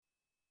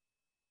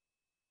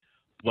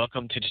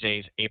Welcome to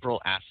today's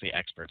April Ask the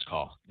Experts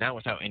call. Now,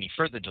 without any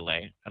further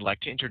delay, I'd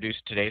like to introduce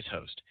today's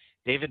host,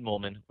 David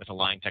Molman with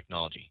Align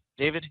Technology.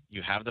 David,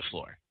 you have the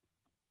floor.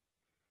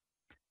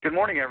 Good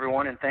morning,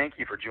 everyone, and thank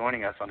you for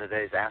joining us on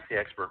today's Ask the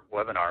Expert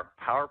webinar,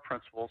 Power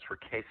Principles for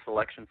Case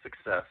Selection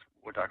Success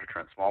with Dr.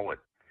 Trent Smallwood.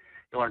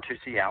 You'll earn 2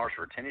 CE hours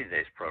for attending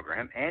today's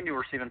program, and you'll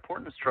receive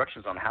important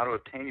instructions on how to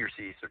obtain your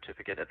CE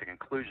certificate at the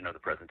conclusion of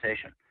the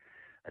presentation.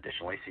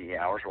 Additionally, CE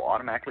hours will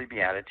automatically be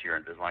added to your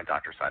Invisalign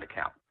DrSight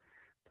account.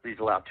 Please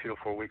allow 2 to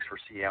 4 weeks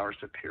for CE hours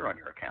to appear on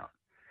your account.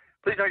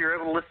 Please note you're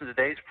able to listen to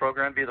today's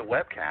program via the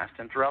webcast,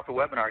 and throughout the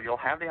webinar, you'll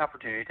have the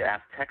opportunity to ask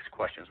text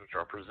questions, which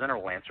our presenter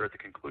will answer at the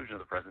conclusion of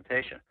the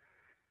presentation.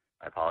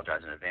 I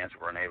apologize in advance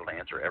if we're unable to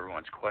answer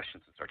everyone's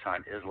questions since our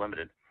time is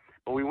limited,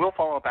 but we will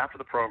follow up after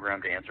the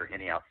program to answer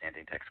any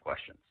outstanding text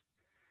questions.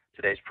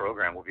 Today's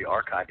program will be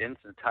archived in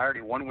its entirety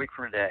 1 week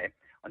from today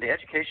on the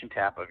Education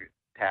tab of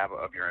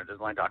your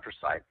Invisalign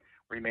DrSight,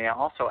 where you may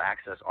also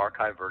access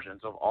archived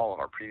versions of all of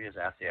our previous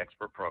Ask the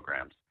Expert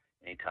programs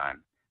anytime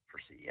for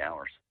CE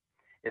hours.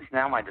 It's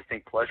now my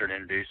distinct pleasure to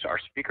introduce our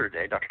speaker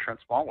today, Dr. Trent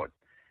Smallwood.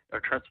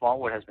 Dr. Trent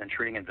Smallwood has been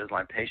treating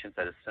Invisalign patients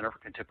at his Center for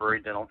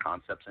Contemporary Dental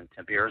Concepts in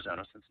Tempe,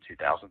 Arizona since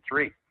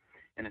 2003.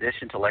 In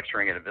addition to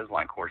lecturing at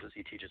Invisalign courses,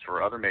 he teaches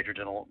for other major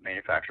dental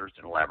manufacturers,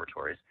 dental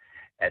laboratories,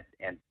 and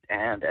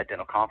at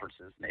dental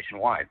conferences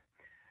nationwide.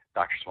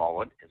 Dr.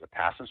 Smallwood is a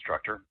past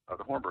instructor of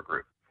the Hornberg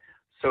Group.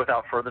 So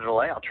without further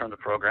delay, I'll turn the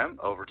program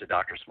over to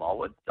Dr.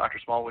 Smallwood. Dr.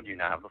 Smallwood, you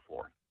now have the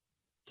floor.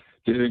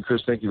 David and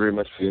Chris, thank you very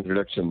much for the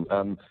introduction.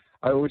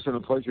 I always have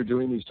a pleasure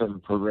doing these type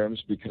of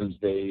programs because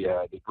they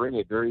bring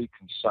a very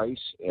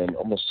concise and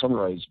almost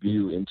summarized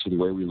view into the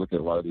way we look at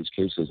a lot of these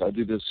cases. I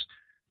do this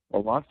a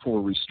lot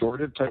for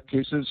restorative type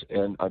cases,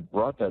 and I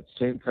brought that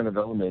same kind of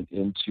element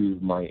into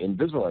my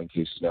Invisalign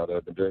cases now that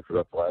I've been doing for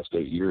about the last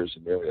 8 years,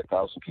 and nearly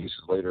 1,000 cases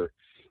later.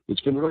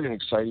 It's been really an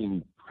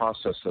exciting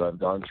process that I've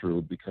gone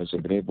through because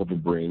I've been able to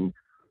bring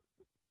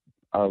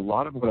a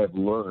lot of what I've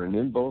learned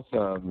in both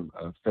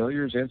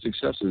failures and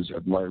successes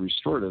of my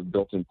restorative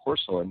built-in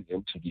porcelain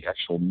into the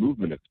actual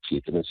movement of the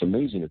teeth. And it's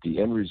amazing at the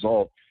end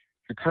result,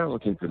 you're kind of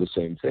looking for the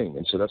same thing.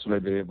 And so that's when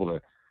I've been able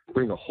to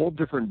bring a whole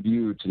different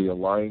view to the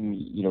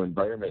Align,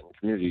 environment and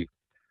community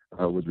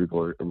with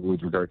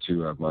regard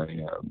to my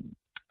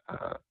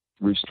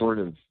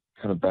restorative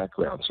kind of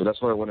background. So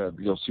that's what I want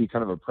to, you'll see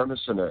kind of a premise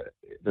and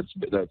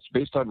that's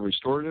based on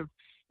restorative.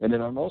 And then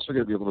I'm also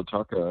going to be able to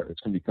talk, it's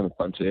going to be kind of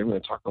fun today, I'm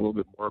going to talk a little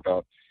bit more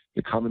about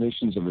the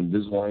combinations of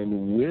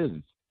Invisalign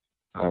with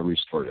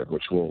restorative,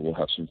 which we'll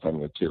have some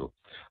fun with too.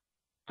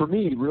 For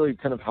me, really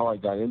kind of how I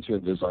got into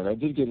Invisalign, I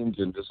did get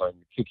into Invisalign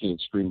kicking and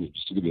screaming,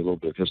 just to give you a little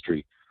bit of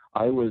history.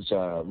 I was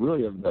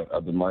really of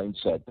the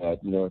mindset that,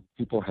 if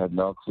people had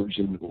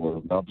malocclusion or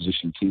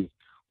malpositioned teeth,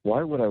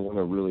 why would I want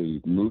to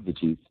really move the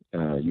teeth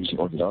using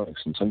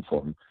orthodontics in some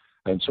form?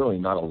 And certainly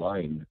not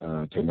Align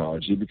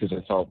technology, because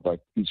I felt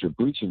like these are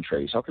bleaching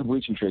trays. How can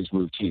bleaching trays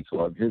move teeth?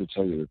 Well, I'm here to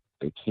tell you that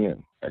they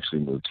can actually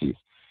move teeth.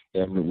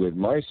 And with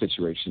my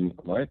situation,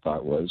 my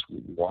thought was,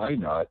 why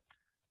not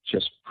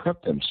just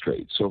prep them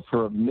straight? So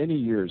for many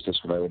years,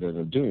 that's what I would end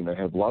up doing. I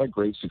had a lot of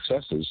great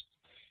successes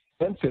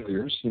and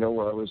failures,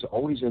 where I was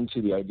always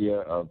into the idea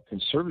of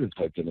conservative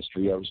type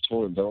dentistry. I was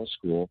told in dental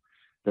school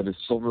that a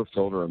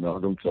silver-filled or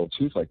amalgam-filled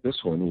tooth like this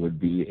one would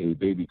be a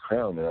baby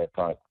crown. And I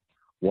thought,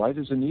 why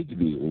does it need to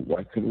be?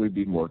 Why couldn't we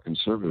be more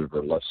conservative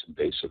or less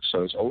invasive?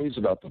 So it's always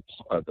about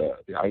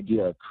the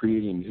idea of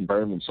creating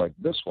environments like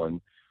this one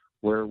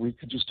where we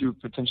could just do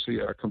potentially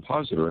a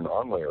composite or an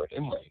onlay or an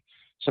inlay,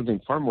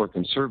 something far more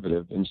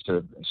conservative instead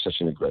of such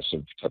an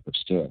aggressive type of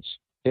stance.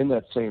 In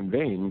that same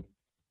vein,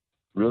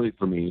 really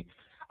for me,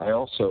 I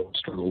also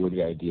struggle with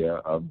the idea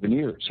of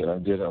veneers, and I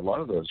did a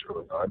lot of those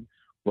early on,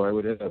 where I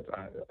would end up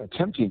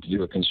attempting to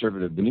do a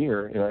conservative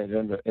veneer, and I'd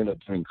end up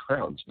doing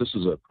crowns. This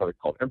is a product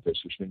called Empress,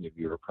 which many of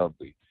you are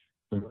probably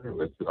familiar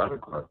with, the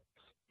Autocar.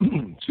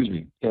 Excuse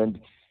me.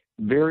 And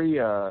very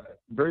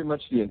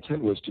much the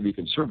intent was to be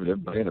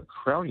conservative, but I ended up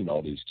crowning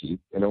all these teeth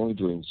and only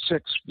doing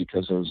 6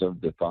 because I was of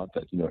the thought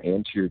that,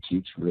 anterior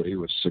teeth really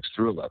was 6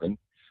 through 11,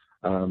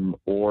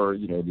 or,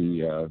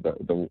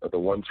 the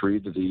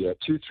 1-3 to the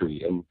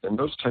 2-3. And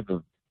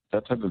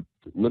that type of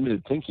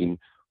limited thinking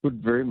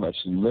would very much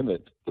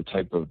limit the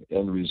type of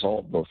end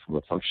result, both from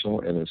a functional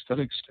and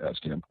aesthetic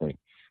standpoint.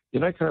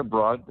 Then I kind of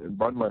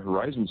broadened my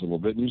horizons a little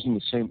bit, and using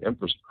the same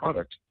Empress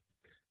product,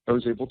 I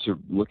was able to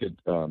look at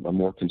a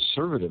more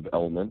conservative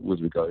element with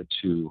regard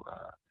to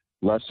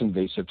less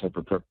invasive type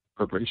of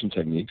preparation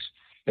techniques,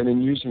 and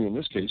then using, in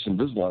this case,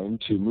 Invisalign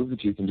to move the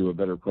teeth into a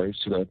better place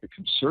so that I could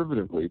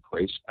conservatively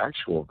place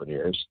actual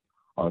veneers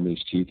on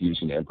these teeth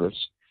using Empress.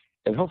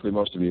 And hopefully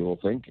most of you will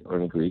think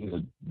or agree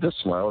that this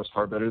smile is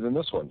far better than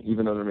this one,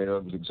 even though they're made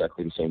out of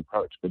exactly the same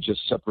product, but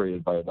just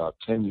separated by about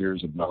 10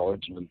 years of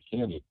knowledge and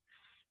understanding.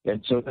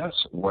 And so that's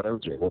what I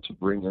was able to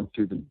bring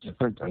into the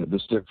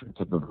this different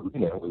type of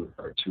arena with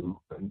regard to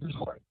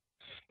Invisalign.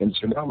 And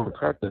so now my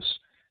practice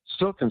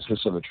still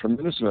consists of a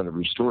tremendous amount of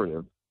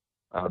restorative,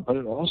 but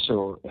it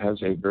also has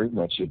a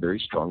very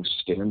strong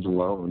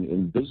standalone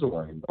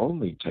Invisalign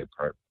only type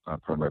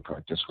part of my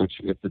practice, which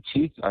if the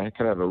teeth, I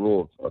kind of have a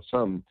rule of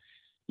thumb,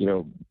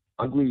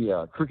 ugly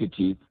crooked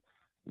teeth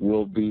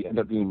will end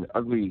up being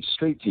ugly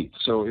straight teeth.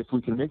 So if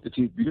we can make the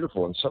teeth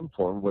beautiful in some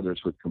form, whether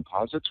it's with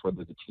composites,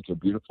 whether the teeth are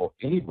beautiful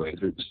anyway,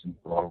 they're just in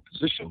the wrong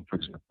position. For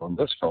example, in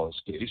this fellow's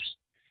case,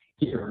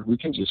 here we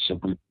can just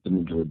simply put them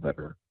into a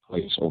better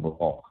place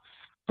overall.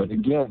 But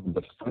again,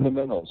 the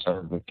fundamentals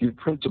are the few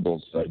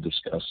principles that I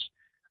discuss,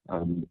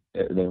 and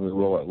then we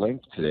will at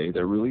length today,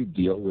 that really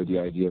deal with the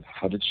idea of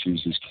how to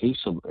choose these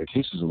cases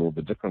a little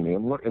bit differently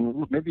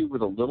and maybe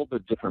with a little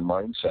bit different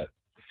mindset.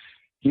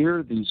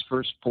 Here, these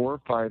first 4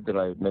 or 5 that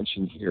I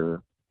mentioned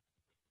here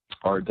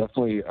are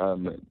definitely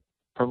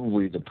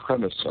probably the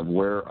premise of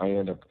where I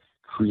end up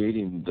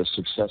creating the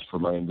success for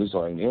my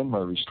Invisalign and my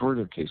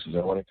restorative cases. I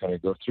want to kind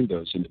of go through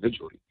those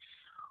individually.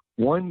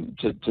 One,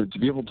 to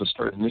be able to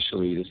start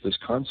initially, is this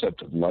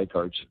concept of like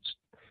arches.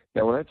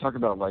 Now, when I talk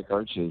about like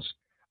arches,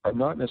 I'm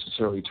not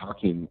necessarily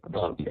talking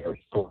about the arch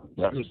form.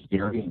 That is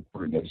very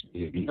important, as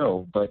you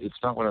know, but it's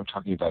not what I'm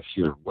talking about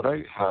here. What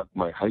I have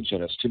my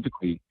hygienist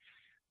typically,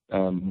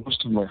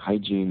 most of my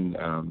hygiene,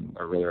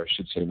 or rather I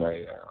should say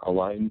my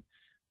Align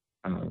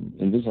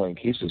Invisalign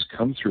cases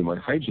come through my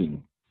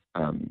hygiene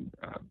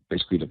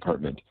basically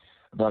department.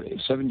 About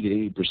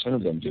 70 to 80%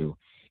 of them do.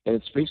 And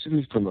it's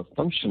basically from a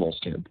functional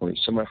standpoint.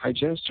 So my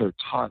hygienists are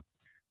taught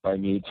by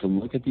me to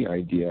look at the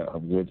idea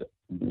of with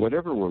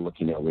whatever we're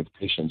looking at with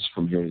patients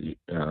from here,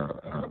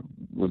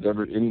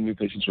 whatever any new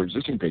patients or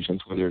existing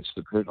patients, whether it's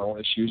the periodontal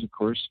issues, of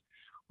course,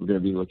 we're going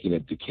to be looking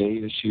at decay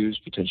issues,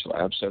 potential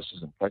abscesses,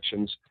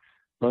 infections.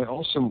 But I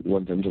also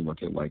want them to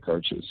look at like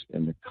arches.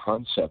 And the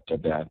concept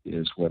of that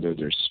is whether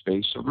there's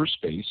space over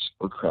space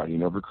or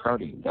crowding over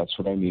crowding. That's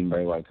what I mean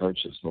by like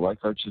arches. The like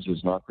arches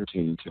is not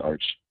pertaining to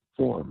arch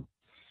form.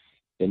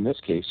 In this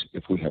case,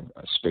 if we have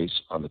a space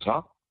on the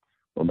top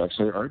or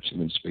maxillary arch and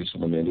then space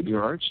on the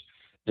mandibular arch,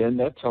 then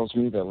that tells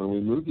me that when we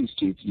move these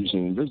teeth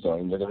using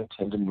Invisalign, they're going to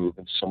tend to move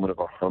in somewhat of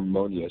a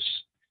harmonious,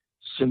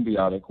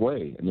 symbiotic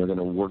way. And they're going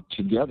to work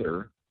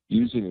together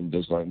using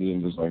Invisalign, the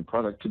Invisalign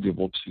product, to be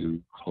able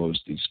to close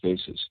these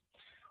spaces.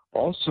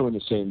 Also in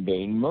the same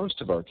vein,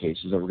 most of our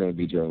cases that we're going to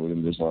be dealing with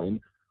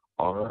Invisalign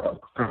are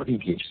crowding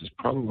cases.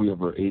 Probably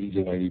over 80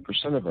 to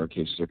 90% of our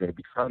cases are going to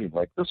be crowding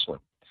like this one.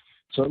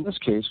 So in this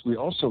case, we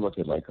also look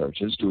at like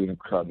arches. Do we have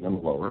crowding on the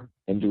lower,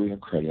 and do we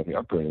have crowding on the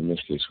upper? And in this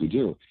case, we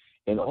do.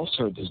 And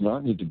also, it does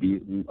not need to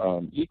be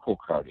equal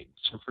crowding.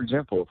 So for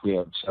example, if we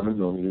have 7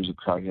 millimeters of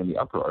crowding on the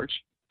upper arch,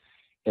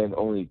 and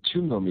only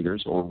 2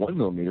 millimeters or 1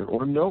 millimeter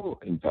or no,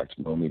 in fact,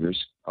 millimeters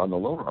on the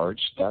lower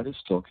arch, that is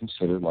still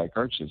considered like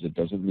arches. It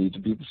doesn't need to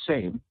be the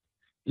same.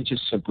 It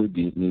just simply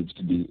needs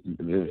to be,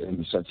 in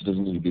the sense it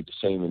doesn't need to be the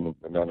same in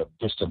the amount of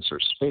distance or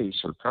space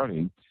or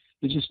crowding.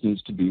 It just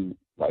needs to be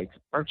like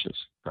arches,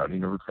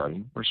 crowding over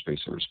crowding or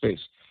space over space.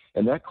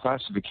 And that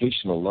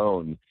classification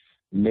alone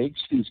makes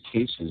these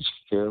cases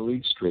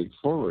fairly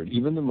straightforward,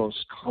 even the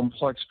most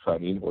complex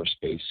crowding or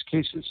space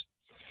cases.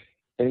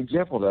 An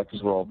example of that,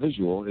 because we're all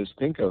visual, is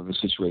think of a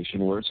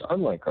situation where it's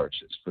unlike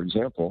arches. For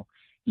example,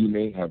 you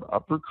may have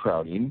upper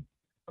crowding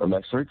or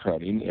maxillary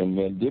crowding and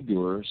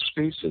mandibular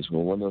spaces.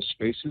 Well, when those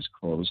spaces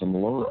close on the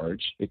lower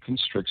arch, it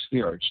constricts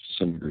the arch to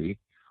some degree,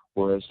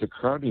 whereas the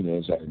crowding,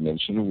 as I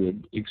mentioned,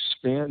 would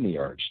expand the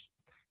arch.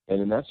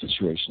 And in that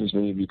situation, as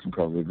many of you can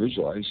probably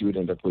visualize, you would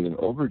end up with an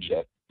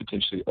overjet,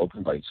 potentially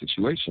open bite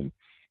situation.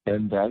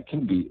 And that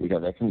can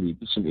lead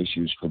to some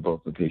issues for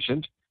both the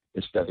patient,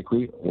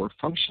 aesthetically or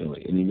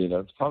functionally, and you may not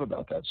have thought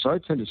about that. So I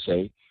tend to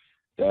say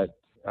that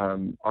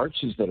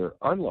arches that are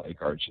unlike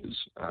arches,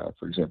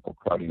 for example,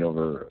 crowding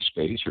over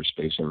space or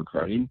space over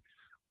crowding,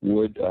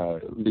 would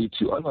lead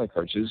to unlike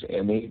arches,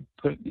 and they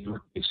put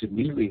your case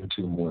immediately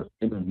into a more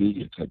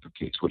intermediate type of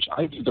case, which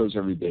I do those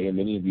every day, and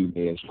many of you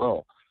may as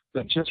well.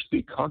 But just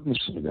be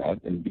cognizant of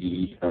that and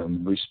be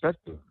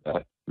respectful of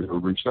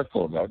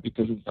that,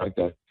 because of the fact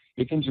that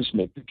it can just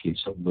make the case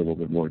a little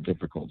bit more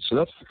difficult. So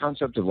that's the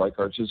concept of like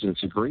arches, and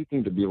it's a great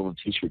thing to be able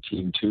to teach your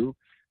team too,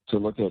 to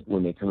look at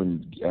when they come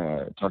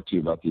and talk to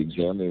you about the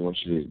exam they want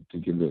you to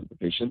give the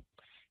patient,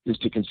 is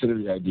to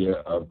consider the idea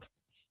of,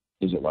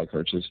 is it like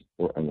arches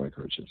or unlike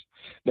arches?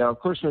 Now, of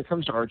course, when it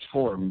comes to arch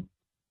form,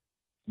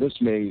 this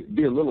may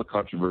be a little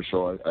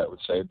controversial, I would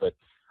say, but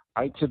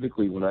I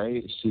typically, when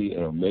I see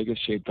an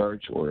omega-shaped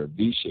arch or a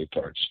V-shaped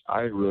arch,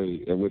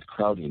 and with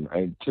crowding,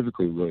 I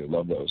typically really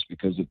love those,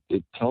 because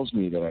it tells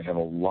me that I have a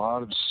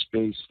lot of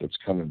space that's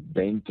kind of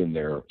banked in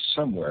there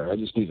somewhere. I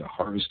just need to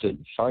harvest it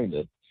and find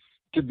it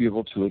to be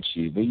able to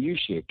achieve a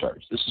U-shaped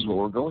arch. This is what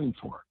we're going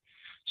for.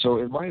 So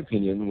in my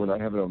opinion, when I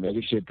have an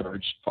omega-shaped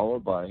arch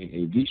followed by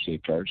a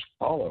V-shaped arch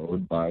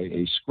followed by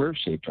a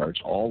square-shaped arch,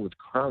 all with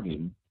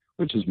crowding,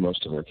 which is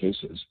most of our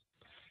cases,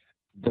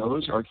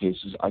 those are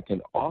cases I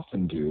can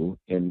often do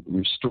and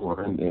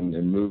restore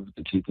and move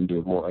the teeth into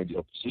a more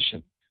ideal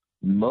position,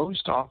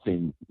 most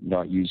often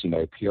not using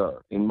IPR.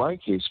 In my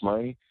case,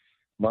 my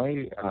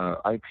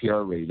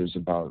IPR rate is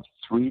about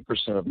 3%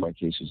 of my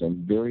cases.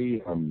 I'm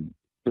very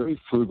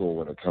frugal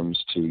when it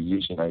comes to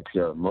using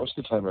IPR. Most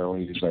of the time I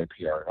only use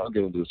IPR. I'll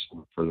get into this a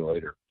little further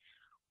later.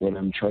 when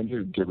I'm trying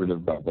to get rid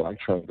of black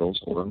triangles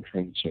or I'm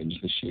trying to change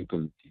the shape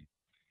of the teeth.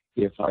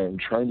 If I am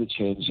trying to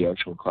change the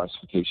actual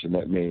classification,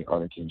 that may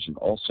on occasion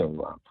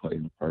also play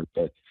a part.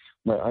 But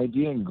my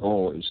idea and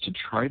goal is to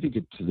try to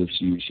get to this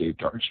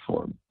U-shaped arch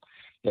form.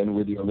 And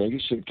with the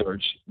omega-shaped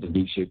arch, the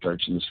V-shaped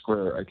arch, and the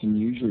square, I can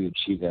usually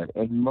achieve that,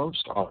 and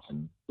most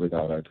often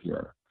without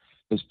IPR.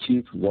 Because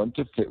teeth want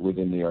to fit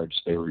within the arch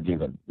they were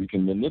given. We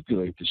can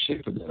manipulate the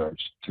shape of that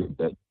arch to a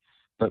bit,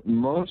 but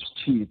most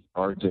teeth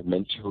are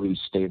dimensionally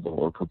stable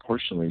or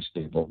proportionally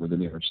stable within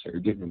the arch they were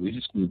given. We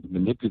just need to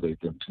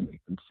manipulate them to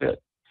make them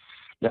fit.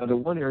 Now, the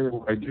one area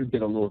where I do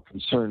get a little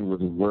concerned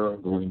with where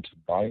I'm going to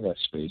buy that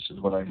space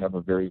is when I have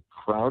a very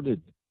crowded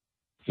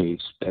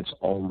case that's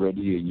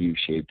already a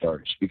U-shaped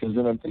arch, because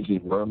then I'm thinking,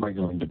 where am I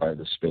going to buy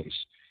the space?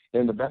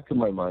 And in the back of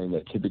my mind,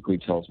 that typically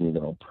tells me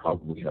that I'll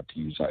probably have to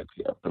use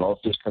IPR, but I'll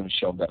just kind of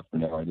shelve that for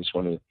now. I just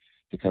wanted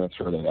to kind of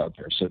throw that out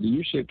there. So the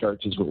U-shaped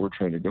arch is what we're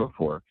trying to go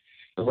for.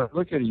 And when I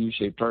look at a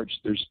U-shaped arch,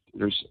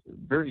 there's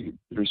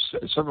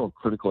several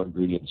critical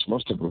ingredients,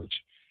 most of which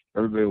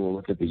everybody will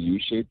look at the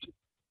U-shaped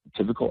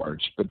typical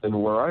arch, but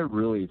then where I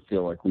really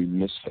feel like we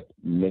miss it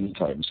many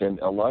times, and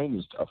Align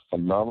is a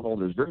phenomenal,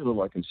 there's very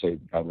little I can say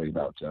badly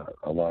about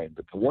Align,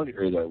 but the one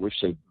area that I wish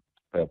they'd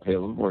pay a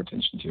little more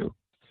attention to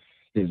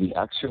is the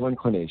axial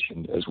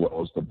inclination as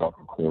well as the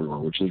buccal corridor,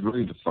 which is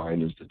really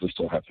defined as the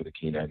distal half of the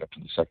canine up to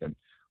the second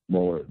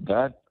molar.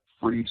 That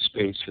free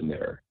space in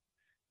there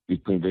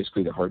between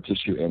basically the hard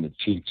tissue and the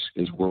cheeks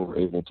is where we're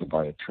able to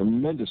buy a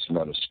tremendous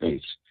amount of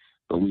space,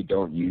 but we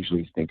don't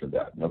usually think of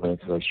that. And I'm going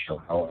to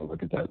show how I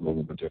look at that a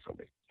little bit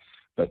differently.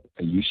 But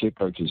a U-shaped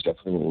arch is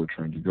definitely what we're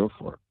trying to go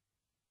for.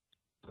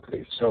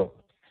 Okay, so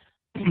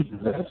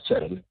that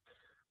said,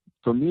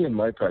 for me in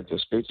my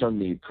practice, based on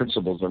the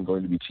principles I'm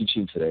going to be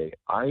teaching today,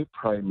 I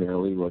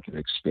primarily look at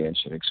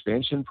expansion.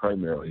 Expansion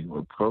primarily,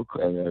 or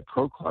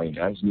procline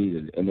as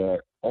needed, and I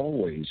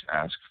always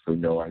ask for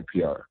no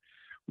IPR.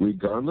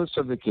 Regardless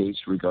of the case,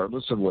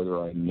 regardless of whether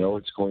I know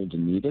it's going to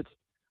need it,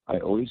 I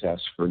always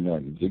ask for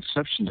none. The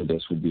exception to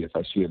this would be if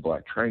I see a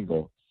black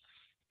triangle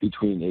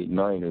between 8 and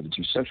 9 or the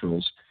two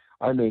centrals,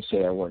 I may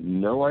say I want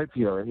no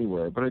IPR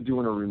anywhere, but I do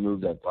want to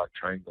remove that black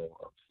triangle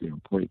of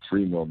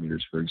 0.3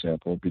 millimeters, for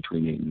example,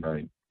 between 8 and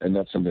 9. And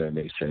that's something I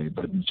may say.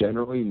 But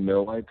generally,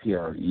 no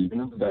IPR,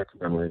 even in the back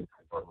of my mind,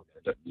 I normally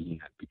end up needing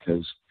it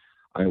because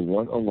I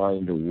want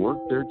Align to work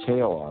their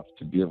tail off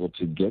to be able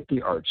to get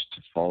the arch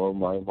to follow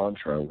my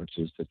mantra, which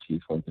is the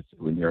teeth want to fit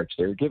in the arch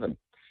they're given.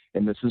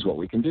 And this is what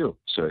we can do.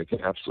 So it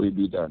can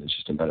absolutely be done. It's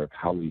just a matter of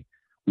how we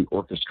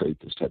orchestrate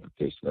this type of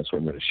case. And that's what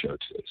I'm going to show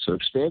today. So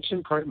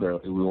expansion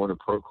primarily, we want to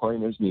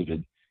procline as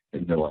needed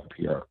and no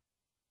IPR.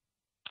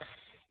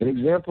 An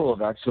example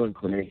of axial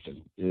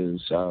inclination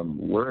is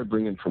where I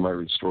bring in for my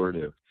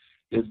restorative.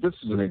 This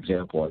is an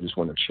example I just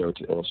want to show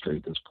to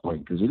illustrate this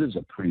point because it is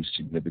a pretty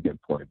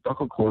significant point.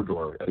 Buccal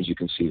corridor, as you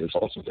can see, is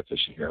also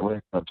deficient here. I'm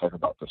going to talk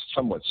about this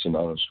somewhat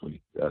synonymously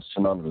as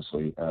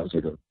I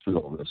go through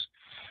all this.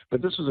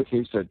 But this was a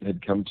case that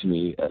had come to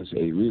me as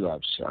a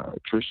relapse,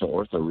 traditional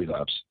ortho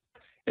relapse.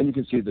 And you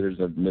can see there's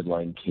a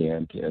midline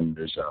cant and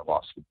there's a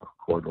loss of the buccal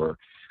corridor.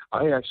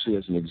 I actually,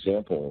 as an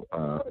example,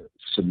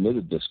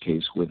 submitted this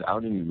case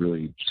without any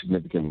really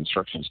significant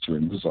instructions to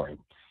Invisalign.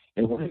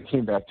 And when it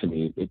came back to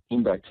me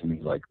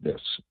like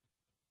this.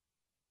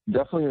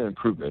 Definitely an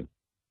improvement,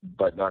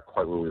 but not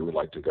quite where we would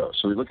like to go.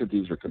 So we look at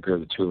these or compare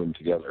the two of them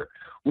together.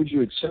 Would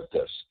you accept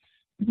this?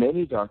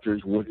 Many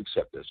doctors would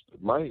accept this,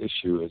 but my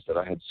issue is that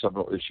I had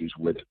several issues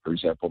with it. For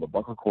example, the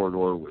buccal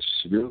corridor was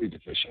severely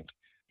deficient.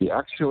 The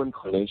axial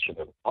inclination,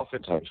 and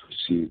oftentimes we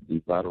see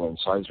the lateral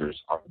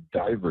incisors are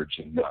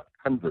diverging, not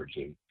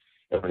converging.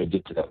 And when I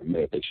get to that in a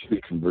minute, they should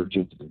be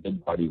converging to the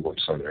mid-body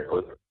waistline area,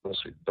 or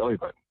mostly the belly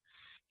button.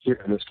 Here,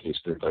 in this case,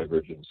 they're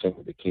diverging, same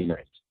with the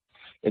canines.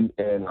 And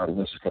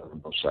this is kind of on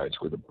both sides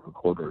with the buccal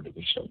corridor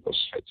division on both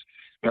sides.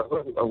 Now,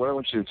 what I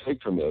want you to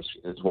take from this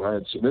is when I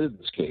had submitted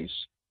this case,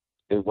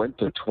 it went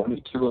to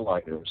 22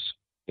 aligners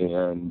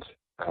and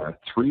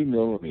 3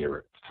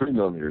 millimeters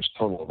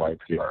total of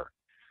IPR.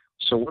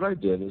 So what I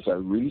did is I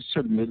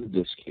resubmitted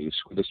this case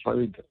with a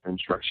slightly different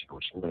instruction,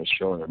 which I'm going to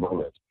show in a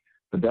moment.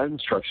 But that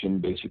instruction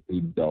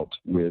basically dealt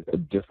with a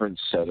different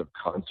set of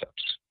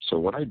concepts. So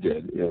what I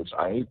did is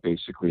I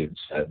basically had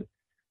said,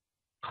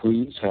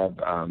 please have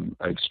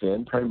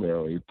expand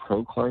primarily,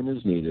 procline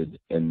as needed,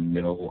 and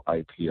no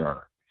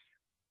IPR.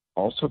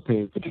 Also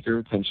pay particular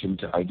attention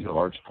to ideal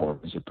arch form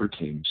as it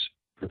pertains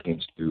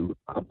to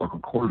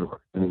buccal corridor.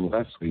 And then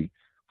lastly,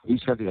 please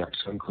have the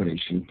axial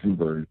inclination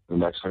converge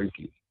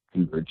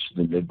to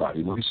the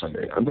mid-body waistline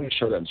area. I'm going to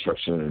show that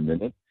instruction in a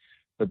minute,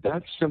 but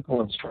that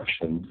simple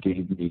instruction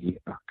gave me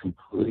a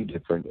completely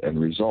different end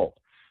result.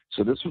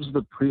 So this was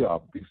the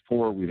pre-op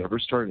before we'd ever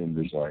started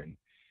Invisalign.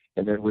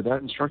 And then with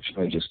that instruction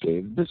I just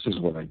gave, this is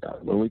what I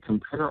got. When we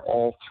compare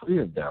all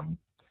three of them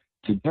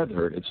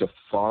together, it's a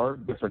far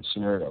different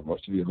scenario.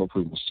 Most of you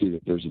hopefully will see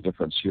that there's a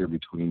difference here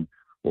between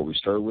what we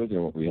started with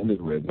and what we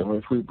ended with. And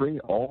if we bring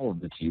all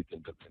of the teeth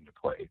into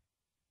play,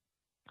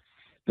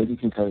 then you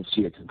can kind of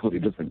see a completely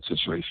different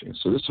situation.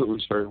 So this is what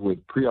we started with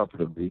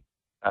preoperatively.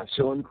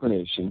 Axial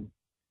inclination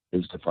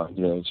is defined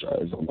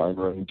as a line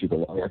running through the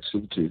long axis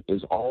of the tooth,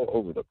 is all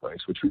over the place,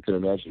 which we can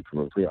imagine from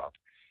a pre-op.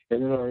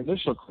 And in our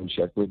initial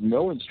ClinCheck with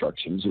no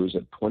instructions, it was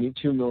at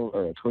 22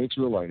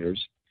 aligners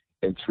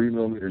and 3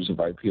 millimeters of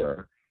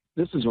IPR.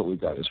 This is what we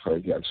got as far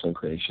as the axial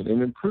inclination,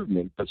 an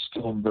improvement, but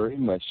still very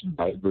much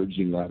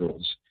diverging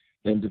laterals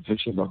and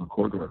deficient buccal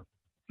corridor.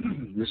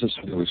 This is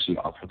something we see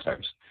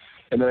oftentimes.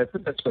 And then I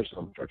put that special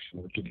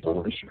instruction, which again,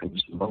 I'll show you in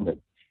just a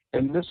moment.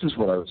 And this is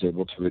what I was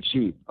able to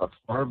achieve, a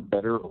far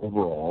better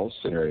overall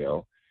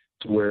scenario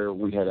to where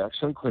we had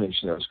axial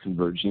inclination that was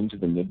converging to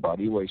the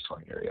mid-body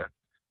waistline area.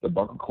 The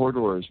buccal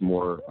corridor is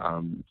more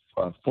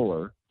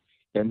fuller,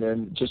 and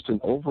then just an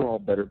overall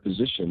better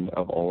position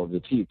of all of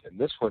the teeth. And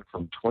this went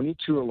from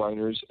 22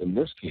 aligners in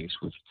this case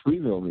with 3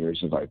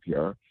 millimeters of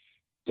IPR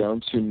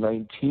down to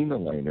 19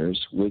 aligners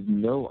with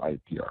no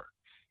IPR.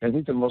 And I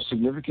think the most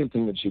significant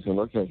thing that you can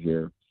look at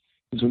here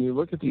is when you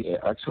look at the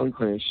axial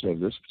inclination of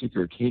this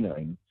particular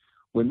canine,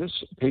 when this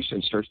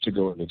patient starts to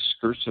go in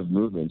excursive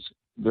movements,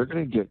 they're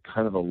going to get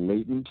kind of a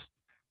latent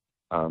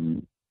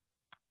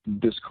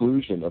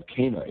disclusion of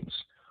canines.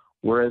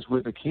 Whereas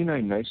with a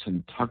canine nice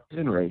and tucked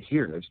in right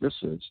here, as this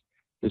is,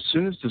 as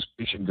soon as this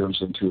patient goes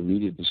into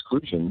immediate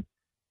disclusion,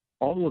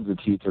 all of the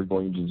teeth are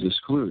going to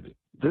disclude.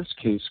 This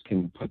case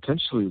can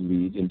potentially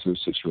lead into a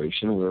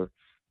situation where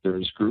there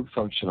is group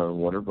function on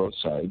one or both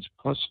sides,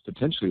 plus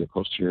potentially a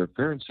posterior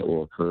appearance that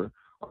will occur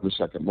on the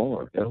second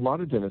molar. And a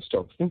lot of dentists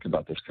don't think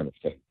about this kind of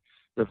thing.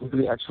 But if we look at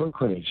the axial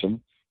inclination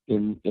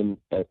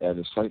at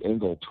a slight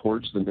angle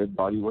towards the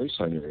mid-body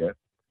waistline area,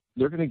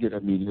 they're going to get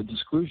immediate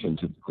disclusion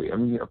typically. I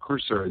mean, of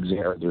course,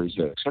 there's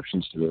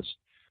exceptions to this,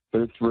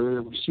 but it's rare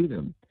that we see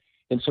them.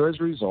 And so as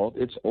a result,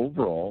 it's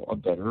overall a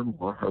better,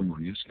 more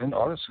harmonious, and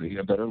honestly,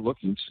 a better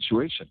looking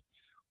situation.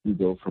 We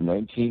go from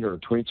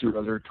 22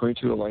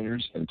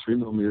 aligners and 3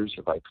 millimeters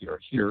of IPR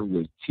here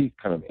with teeth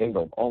kind of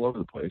angled all over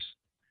the place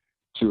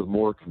to a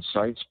more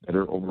concise,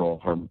 better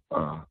overall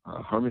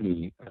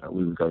harmony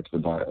with regard to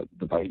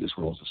the bite as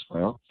well as the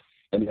smile.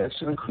 And the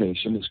axial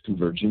inclination is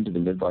converging to the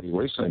mid-body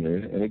waistline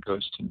area, and it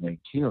goes to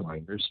 19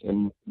 aligners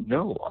and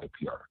no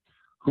IPR.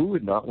 Who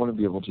would not want to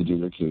be able to do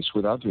their case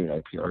without doing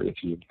IPR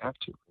if you didn't have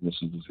to? And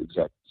this is the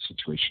exact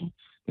situation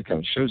that kind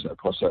of shows that.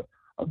 Plus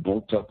a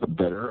bulked up, a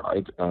better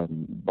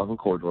buccal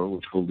corridor,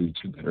 which will lead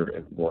to better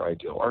and more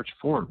ideal arch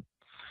form.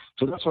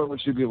 So that's what I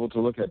want you to be able to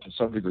look at to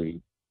some degree,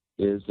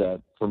 is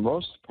that for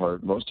most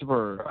part, most of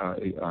our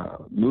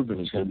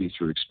movement is going to be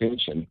through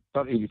expansion,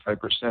 about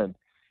 85%,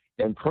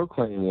 and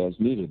proclaiming as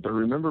needed. But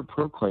remember,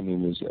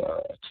 proclaiming is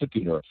a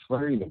tipping or a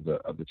flaring of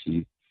the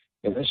teeth,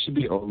 and that should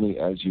be only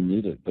as you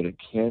need it, but it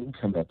can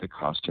come at the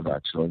cost of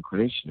axial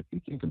inclination. If you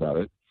think about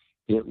it,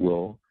 it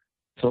will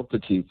tilt the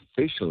teeth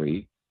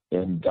facially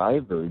and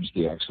diverge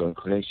the axial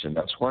inclination.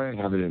 That's why I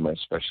have it in my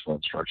special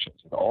instructions.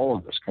 And all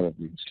of this kind of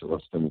leads to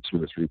less than a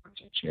 2 or 3%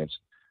 chance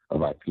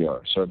of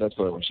IPR. So that's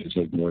what I want you to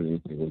take more than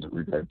anything with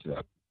regard to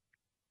that.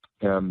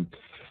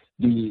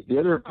 The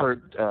other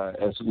part,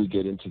 as we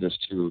get into this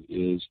too,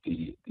 is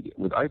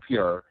with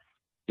IPR,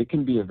 it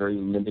can be a very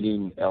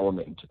limiting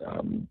element,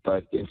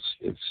 but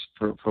it's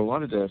for a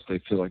lot of dentists, they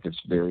feel like it's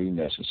very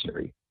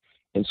necessary.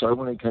 And so I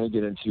want to kind of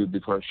get into,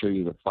 before I show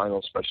you the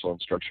final special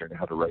instruction and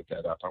how to write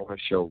that up, I want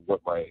to show what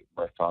my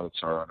thoughts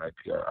are on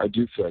IPR. I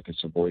do feel like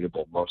it's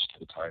avoidable most of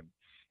the time,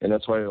 and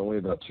that's why only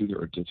about 2 to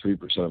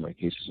 3% of my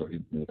cases are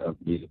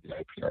needed the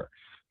IPR.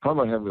 The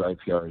problem I have with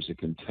IPR is it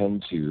can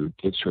tend to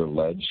get your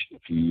ledge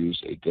if you use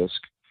a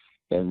disc,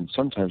 and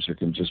sometimes there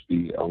can just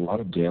be a lot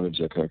of damage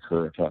that can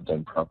occur if not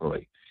done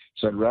properly.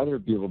 So I'd rather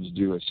be able to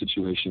do a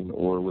situation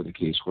or with a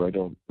case where I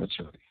don't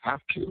necessarily have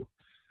to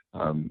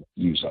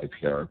use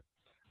IPR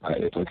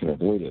if I can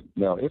avoid it.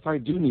 Now, if I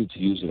do need to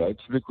use it, I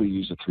typically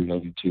use a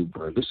 392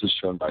 burr. This is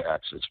shown by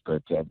Axis,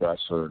 but Brass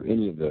or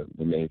any of the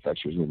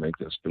manufacturers will make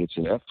this, but it's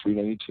an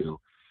F392.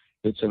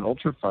 It's an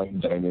ultra-fine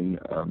diamond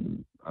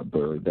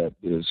burr that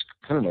is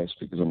kind of nice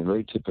because on the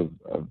very tip of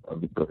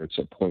the burr, it's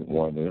at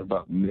 0.1, and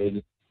about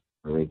mid,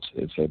 or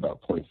it's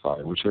about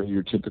 0.5, which are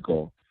your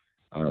typical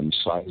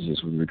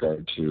sizes with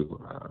regard to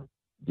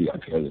the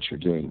IPR that you're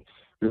doing.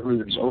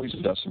 Remember, there's always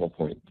a decimal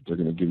point that they're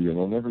going to give you, and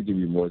they'll never give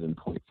you more than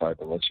 0.5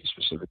 unless you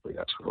specifically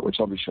ask for it, which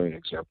I'll be showing an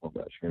example of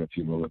that here in a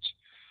few moments.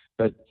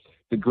 But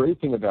the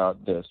great thing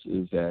about this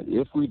is that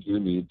if we do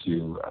need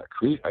to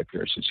create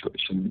IPR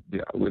situation,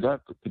 with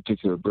that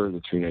particular burr,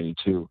 the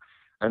 392,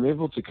 I'm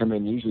able to come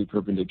in usually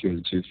perpendicular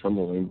to the tooth from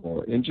the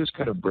lingual and just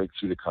kind of break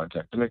through the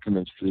contact. And I come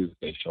in through the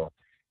facial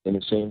in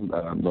the same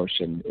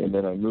motion, and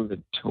then I move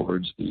it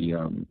towards the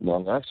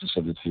long axis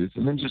of the tooth,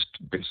 and then just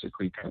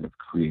basically kind of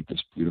create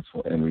this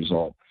beautiful end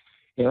result.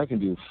 And I can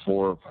do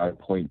 4 or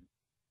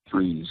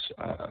 5.3s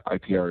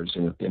IPRs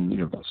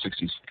in about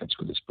 60 seconds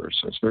with this burr.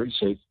 So it's very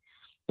safe.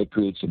 It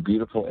creates a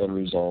beautiful end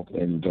result,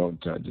 and don't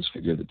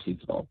disfigure the teeth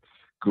at all.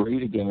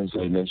 Great, again, as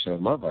I mentioned, I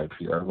love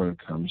IPR when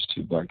it comes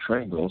to black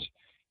triangles.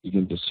 You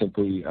can just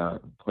simply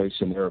place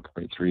an error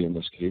 0.3 in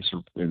this case,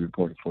 or maybe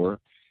 0.4.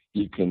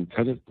 You can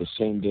cut it the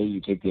same day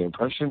you take the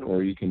impression,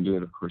 or you can do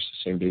it, of course,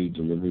 the same day you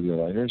deliver the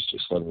aligners.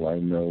 Just let a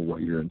line know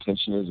what your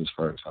intention is as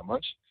far as how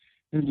much.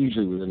 And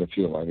usually within a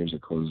few aligners,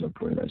 it closes up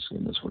really nicely,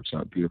 and this works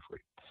out beautifully.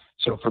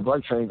 So for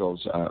black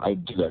triangles, I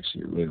do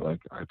actually really like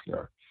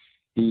IPR.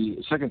 The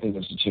second thing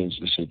is to change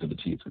the shape of the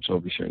teeth, which I'll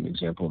be sharing an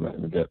example of that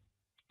in a bit.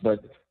 But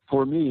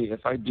for me,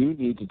 if I do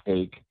need to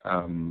take,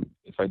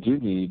 if I do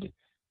need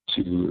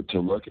to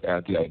look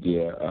at the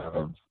idea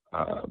of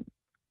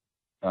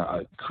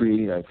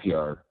creating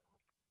IPR,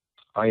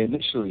 I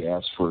initially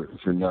ask for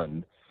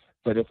none.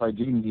 But if I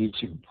do need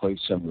to place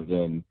some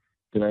within,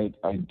 then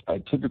I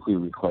typically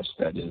request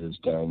that it is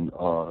done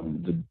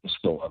on the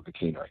distal of the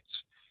canines.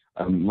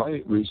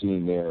 My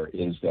reasoning there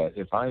is that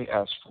if I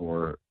ask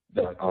for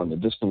that on the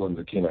distal end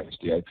of the canines,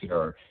 the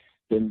IPR,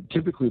 then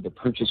typically the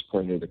purchase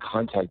point or the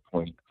contact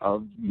point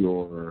of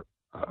your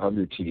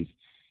teeth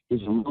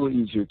is a little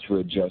easier to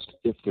adjust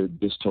if they're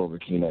distal of the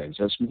canines.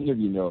 As many of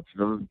you know, if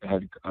you've ever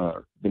had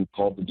been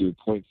called to do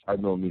 0.5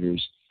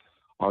 millimeters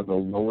on the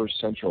lower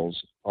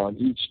centrals on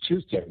each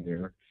tooth down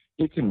there,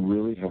 it can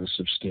really have a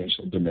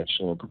substantial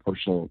dimensional or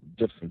proportional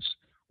difference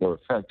or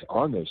effect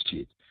on those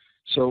teeth.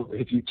 So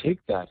if you take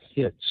that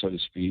hit, so to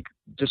speak,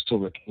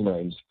 distal of the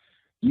canines,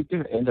 you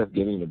can end up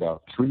getting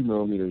about 3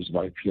 millimeters of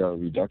IPR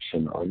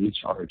reduction on each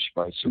arch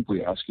by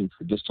simply asking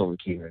for distal of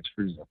the canines,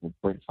 for example,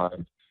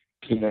 0.5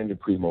 canine to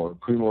premolar,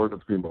 premolar to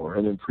premolar,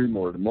 and then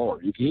premolar to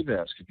molar. You can even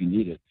ask if you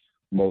need it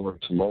molar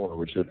to molar,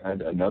 which would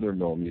add another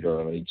millimeter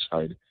on each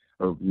side,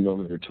 or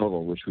millimeter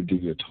total, which would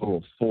give you a total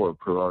of 4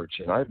 per arch,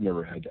 and I've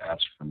never had to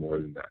ask for more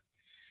than that.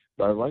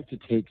 But I like to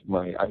take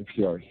my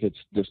IPR hits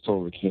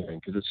distal of the canine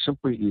because it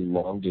simply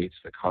elongates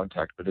the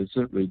contact, but it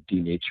doesn't really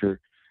denature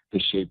the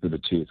shape of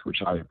the tooth,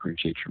 which I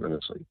appreciate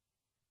tremendously.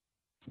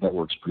 That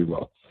works pretty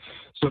well.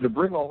 So to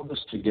bring all of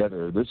this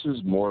together, this is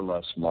more or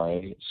less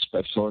my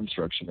special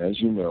instruction.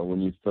 As you know,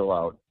 when you fill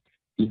out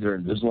either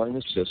Invisalign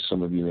Assist,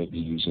 some of you may be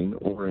using,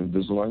 or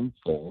Invisalign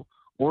Full,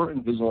 or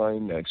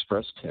Invisalign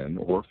Express 10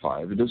 or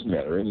 5, it doesn't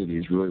matter, any of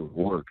these really would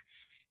work,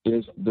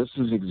 this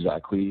is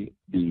exactly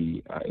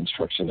the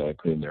instruction that I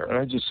put in there. And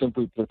I just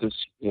simply put this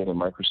in a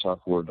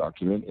Microsoft Word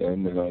document,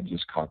 and then I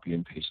just copy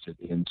and paste it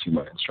into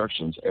my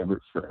instructions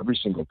for every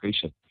single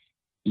patient,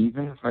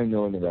 even if I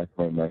know in the back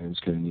of my mind it's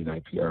going to need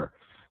IPR.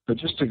 But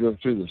just to go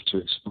through this, to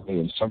explain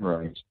and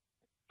summarize,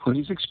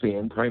 please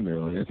expand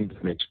primarily. I think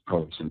that makes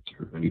probably sense to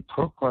everybody.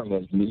 Procline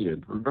as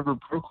needed. Remember,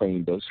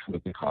 proclaiming does come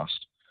at the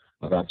cost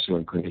of axial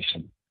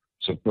inclination.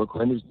 So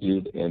procline is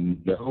needed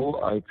and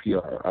no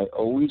IPR. I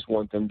always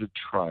want them to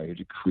try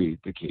to create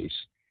the case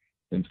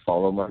and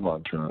follow my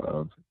mantra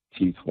of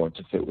teeth want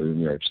to fit within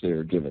the arch they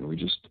are given.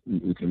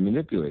 We can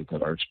manipulate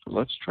that arch, but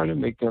let's try to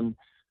make them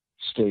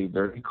stay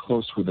very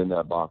close within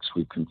that box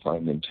we've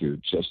confined them to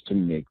just to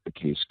make the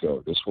case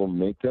go. This will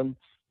make them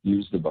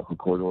use the buccal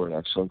corridor and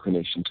axial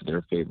inclination to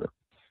their favor.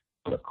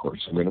 But of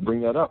course, I'm going to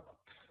bring that up.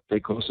 Pay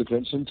close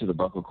attention to the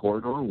buccal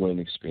corridor when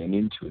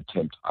expanding to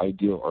attempt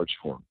ideal arch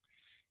form.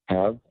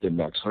 Have the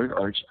maxillary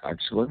arch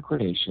axial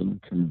inclination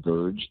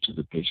converge to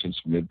the patient's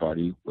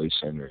mid-body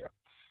waistline area.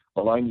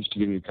 A line used to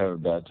give me kind of a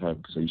bad time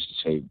because I used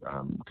to say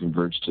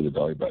converge to the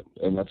belly button,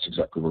 and that's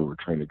exactly where we're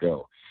trying to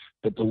go.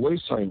 But the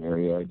waistline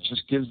area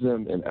just gives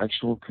them an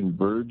actual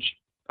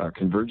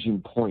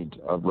converging point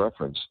of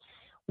reference.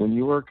 When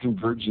you are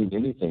converging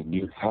anything,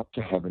 you have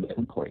to have an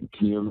endpoint.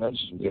 Can you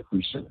imagine if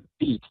we said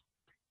feet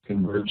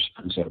converged,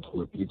 for example,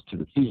 the teeth to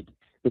the feet,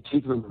 the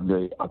teeth would be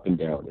very up and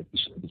down. If you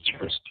said the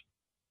chest,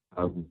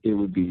 it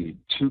would be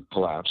too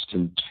collapsed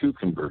and too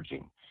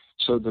converging.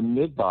 So the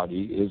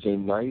mid-body is a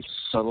nice,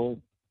 subtle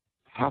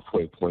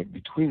halfway point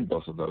between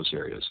both of those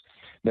areas.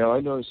 Now,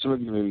 I know some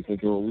of you may be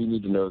thinking, well, we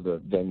need to know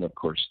then, of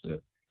course, the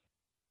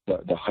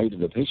height of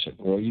the patient.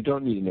 Well, you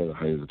don't need to know the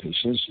height of the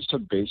patient. It's just a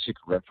basic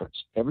reference.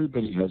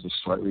 Everybody has a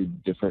slightly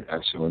different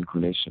axial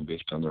inclination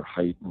based on their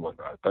height and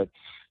whatnot. But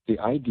the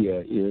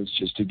idea is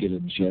just to get a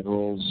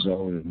general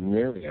zone in an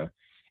area.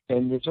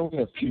 And there's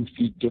only a few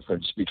feet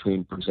difference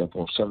between, for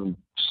example, a 7'7"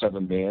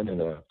 man and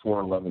a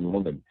 4'11"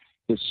 woman.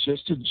 It's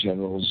just a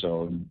general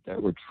zone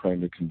that we're trying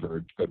to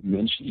converge. But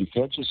you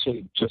can't just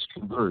say just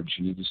converge.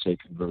 You need to say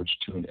converge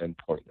to an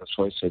endpoint. That's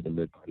why I say the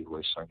mid-body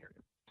waistline area.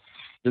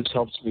 This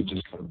helps me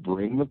just kind of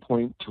bring the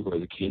point to where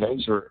the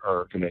canines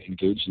are going to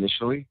engage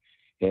initially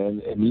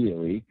and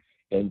immediately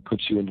and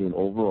put you into an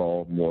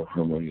overall more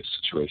harmonious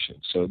situation.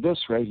 So this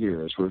right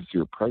here is worth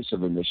your price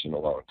of admission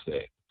alone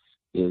today,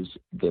 is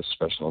this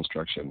special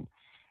instruction.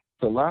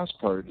 The last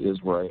part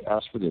is where I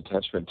ask for the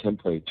attachment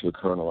template to a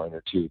corona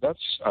aligner too. That's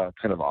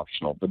kind of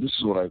optional, but this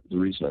is the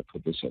reason I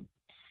put this in.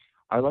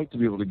 I like to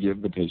be able to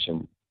give the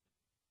patient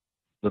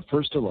the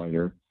first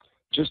aligner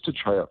just to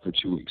try out for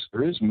 2 weeks.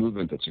 There is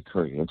movement that's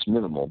occurring. It's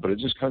minimal, but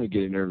it's just kind of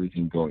getting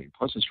everything going.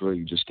 Plus, it's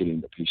really just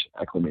getting the patient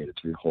acclimated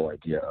to the whole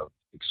idea of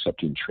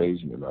accepting trays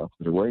in their mouth.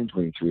 They're wearing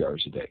 23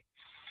 hours a day.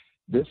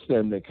 This,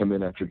 then, they come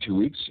in after 2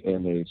 weeks,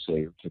 and they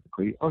say,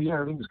 typically, oh, yeah,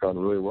 everything's gone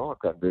really well. I've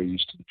gotten very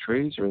used to the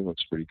trays. Everything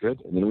looks pretty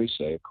good. And then we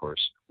say, of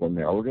course, well,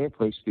 now we're going to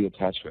place the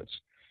attachments.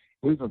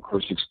 We've, of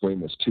course,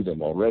 explained this to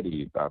them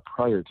already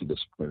prior to this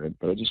appointment,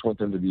 but I just want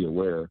them to be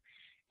aware.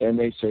 And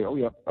they say, oh,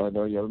 yeah,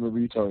 no, yeah, I remember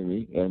you telling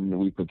me, and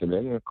we put them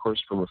in. And, of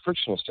course, from a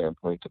frictional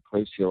standpoint, to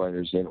place the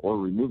aligners in or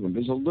remove them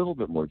is a little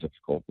bit more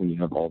difficult when you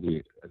have all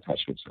the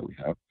attachments that we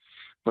have.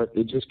 But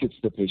it just gets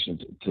the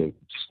patient to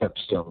step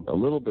down a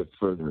little bit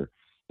further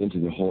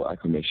into the whole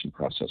acclimation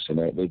process, and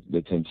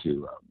they tend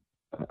to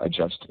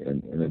adjust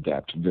and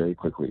adapt very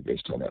quickly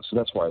based on that. So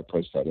that's why I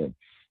placed that in.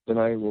 Then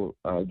I will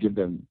give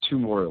them 2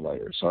 more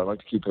aligners. So I like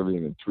to keep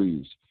everything in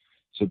 3s.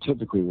 So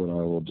typically what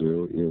I will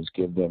do is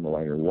give them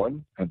aligner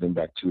 1, have them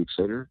back 2 weeks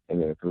later,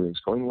 and then if everything's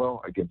going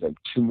well, I give them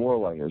 2 more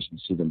aligners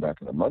and see them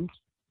back in a month.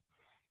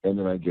 And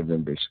then I give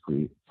them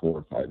basically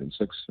 4, 5, and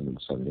 6, and then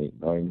 7, 8,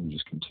 9, and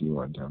just continue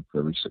on down for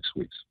every 6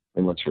 weeks,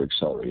 unless you're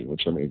accelerating,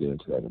 which I'm going to get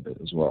into that a bit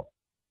as well.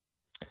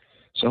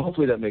 So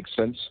hopefully that makes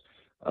sense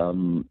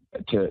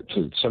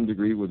to some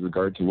degree with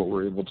regard to what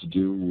we're able to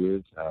do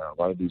with a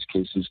lot of these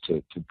cases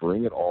to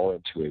bring it all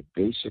into a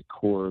basic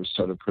core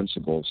set of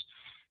principles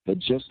that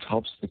just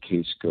helps the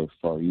case go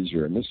far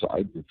easier. And this,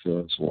 I do feel,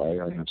 is why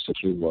I have such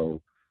a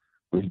low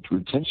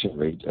retention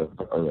rate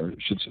or I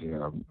should say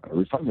a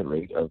refinement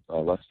rate of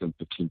less than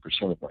 15%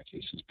 of my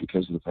cases,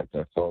 because of the fact that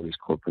I follow these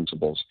core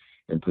principles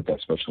and put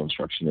that special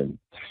instruction in.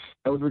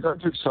 Now, with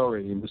regard to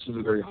accelerating, this is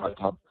a very hot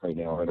topic right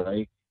now, and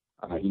I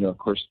of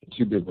course, the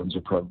 2 big ones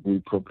are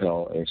probably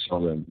Propel and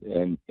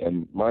Acceldent.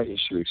 And my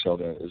issue with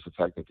Acceldent is the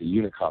fact that the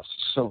unit cost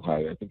is so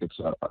high. I think it's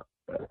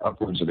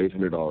upwards of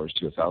 $800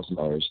 to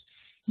 $1,000.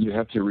 You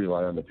have to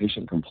rely on the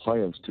patient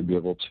compliance to be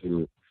able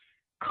to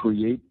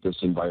create this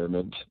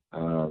environment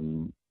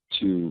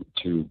to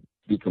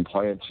be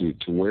compliant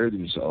to wear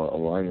these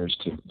aligners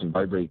to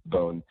vibrate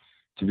bone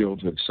to be able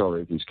to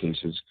accelerate these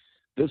cases.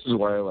 This is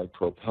why I like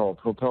Propel.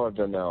 Propel, I've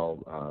done now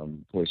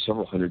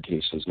several hundred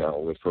cases now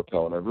with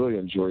Propel, and I've really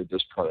enjoyed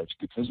this product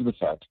because of the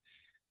fact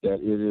that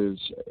it is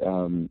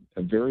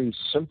a very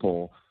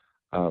simple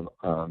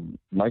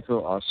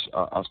micro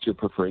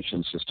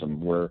osteoperforation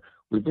system where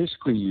we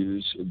basically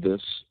use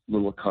this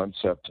little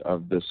concept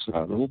of this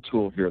little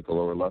tool here at the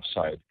lower left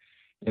side,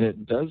 and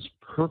it does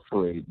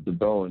perforate the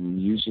bone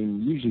using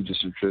usually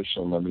just a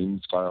traditional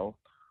lamine style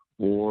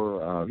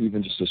or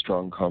even just a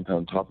strong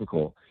compound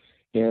topical.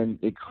 And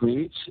it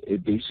creates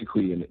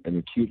basically an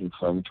acute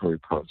inflammatory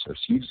process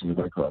using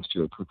the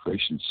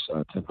micro-osteoperforation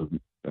type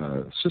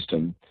of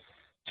system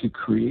to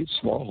create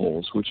small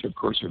holes, which of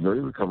course are very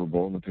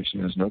recoverable, and the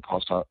patient has no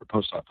post-op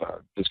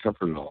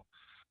discomfort at all.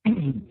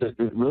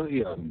 It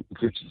really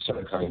increases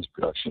cytokines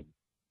production.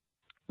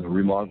 The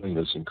remodeling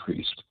is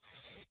increased.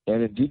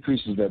 And it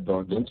decreases that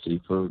bone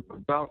density for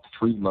about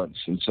 3 months.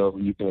 And so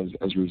you can,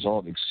 as a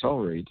result,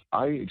 accelerate.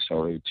 I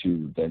accelerate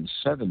to then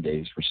 7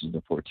 days versus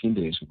the 14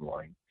 days of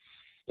line.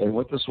 And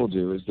what this will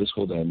do is this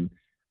will then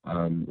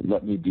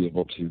let me be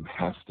able to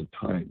half the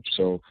time.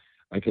 So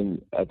I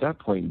can, at that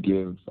point,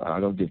 I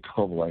don't give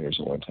 12 aligners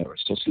at one time. I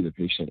still see the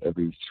patient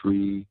every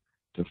 3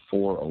 to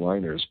 4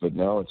 aligners, but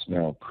now it's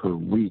per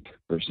week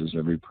versus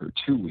per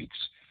 2 weeks.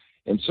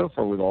 And so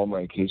far with all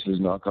my cases,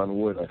 knock on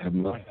wood, I have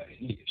not had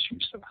any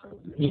issues.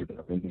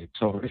 The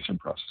acceleration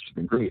process has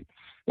been great.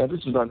 Now,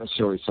 this is not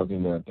necessarily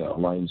something that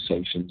Align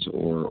sanctions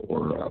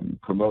or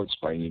promotes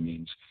by any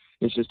means.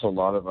 It's just a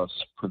lot of us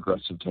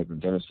progressive type of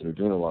dentists that are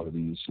doing a lot of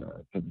these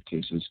type of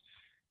cases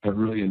have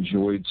really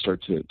enjoyed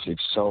start to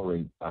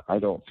accelerate. I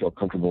don't feel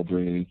comfortable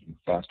doing anything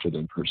faster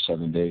than per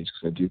 7 days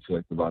because I do feel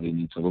like the body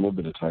needs a little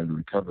bit of time to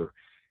recover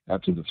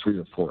after the 3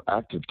 or 4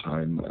 active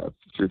time,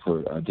 3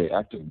 or 4 day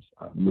active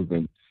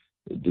movement.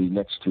 The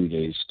next 3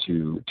 days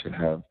to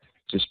have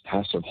just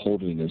passive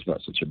holding is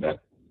not such a bad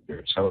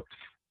thing. So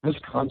this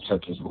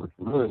concept has worked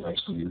really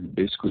nicely. You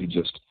basically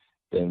just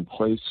then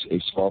place a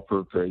small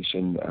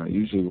perforation.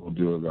 Usually we'll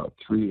do about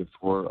 3 to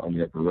 4 on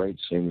the upper right,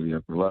 same with the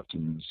upper left,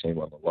 and the same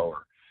on the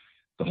lower.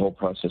 The whole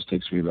process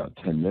takes me about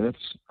 10 minutes.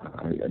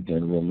 I,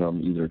 again, will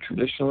numb either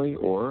traditionally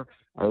or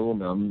I will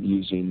numb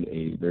using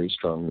a very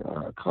strong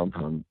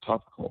compound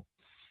topical.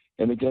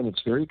 And again,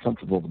 it's very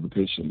comfortable to the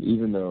patient,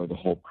 even though the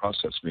whole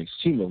process may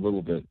seem a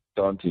little bit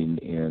daunting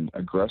and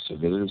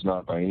aggressive. It is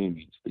not by any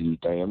means. The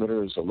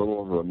diameter is a little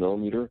over 1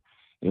 millimeter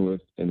in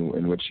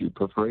which you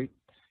perforate,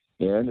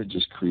 and it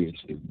just creates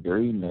a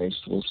very nice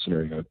little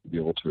scenario to be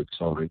able to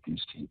accelerate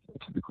these teeth.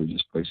 I typically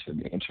just place it in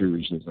the anterior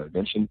region, as I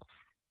mentioned,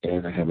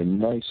 and I have a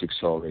nice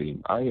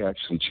accelerating. I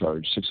actually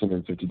charge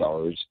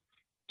 $650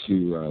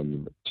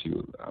 to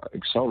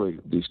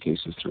accelerate these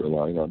cases through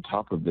Align on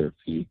top of their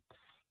fee.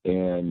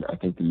 And I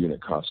think the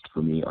unit cost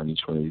for me on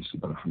each one of these is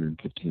about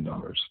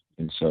 $115.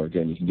 And so,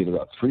 again, you can get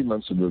about 3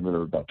 months of movement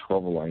or about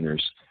 12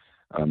 aligners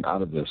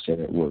out of this,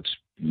 and it works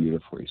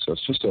beautifully. So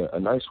it's just a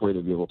nice way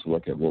to be able to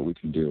look at what we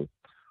can do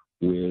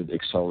with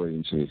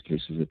accelerating some of these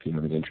cases if you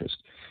have an interest.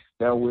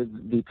 Now,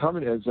 with the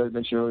comment, as I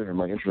mentioned earlier in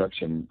my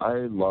introduction, I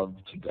loved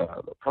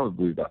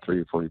probably about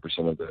 30 or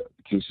 40% of the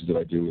cases that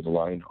I do with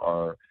Align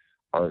are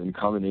in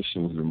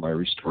combination with my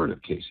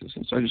restorative cases.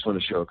 And so I just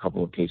want to show a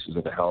couple of cases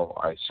of how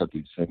I set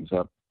these things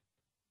up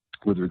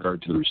with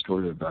regard to the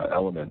restorative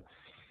element.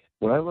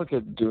 when I look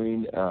at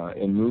doing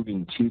and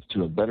moving teeth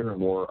to a better and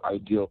more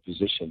ideal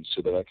position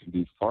so that I can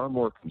be far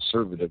more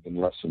conservative and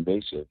less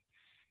invasive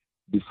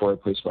before I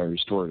place my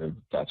restorative,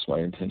 that's my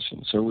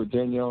intention. So with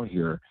Danielle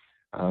here,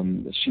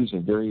 she's a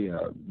very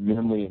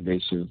minimally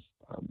invasive,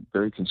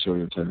 very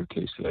conservative type of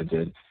case that I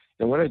did.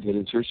 And what I did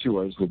is here she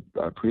was with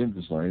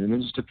pre-Invisalign, and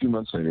then just a few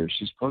months later,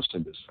 she's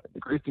post-Invisalign. The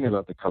great thing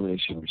about the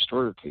combination of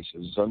restorative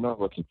cases is I'm not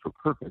looking for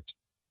perfect.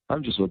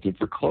 I'm just looking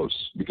for close,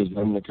 because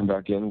I'm going to come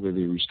back in with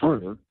a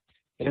restorative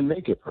and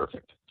make it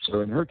perfect. So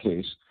in her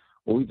case,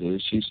 what we did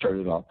is she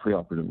started off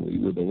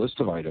preoperatively with a list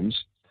of items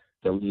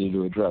that we needed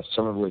to address,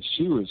 some of which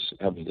she was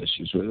having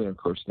issues with, and of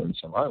course then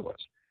some I was.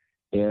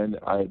 And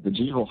the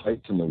gingival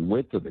height and the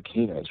width of the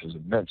canines was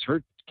immense.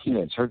 Her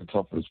canines, hard to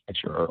tell from this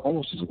picture, are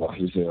almost as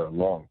wide as they are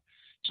long.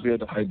 So we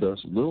had to hide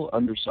those little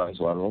undersized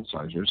lateral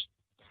incisors,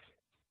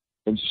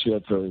 and she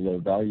had fairly low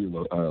value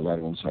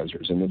lateral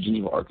incisors, and the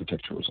gingival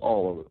architecture was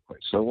all over the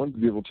place. So I wanted to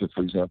be able to,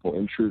 for example,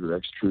 intrude or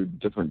extrude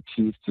different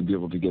teeth to be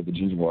able to get the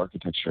gingival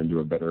architecture into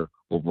a better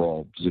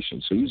overall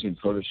position. So using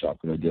Photoshop,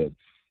 what I did,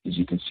 as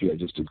you can see, I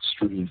just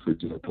extruded, for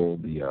example,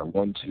 the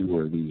 1, 2,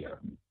 or the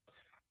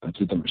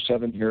tooth number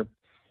 7 here,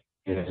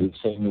 and the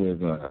same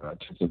with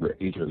tooth number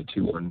 8 or the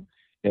 2, 1.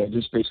 And I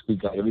just basically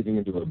got everything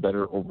into a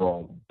better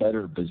overall,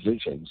 better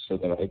position so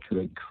that I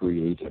could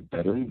create a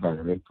better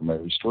environment for my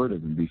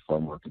restorative and be far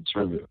more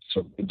conservative.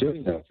 So in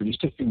doing that, for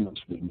just a few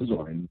months with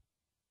Invisalign,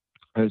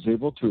 I was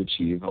able to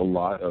achieve a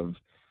lot of,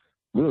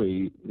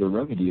 really, the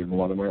remedy of a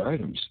lot of my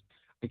items.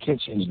 I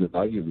can't change the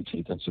value of the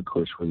teeth. That's, of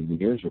course, where the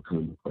veneers will come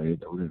into play.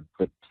 That we're going to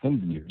put 10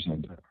 veneers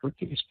on her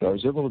case. But I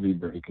was able to be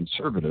very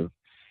conservative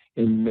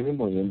and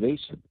minimally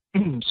invasive.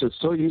 So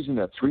still using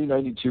that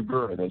 392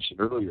 burr I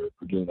mentioned earlier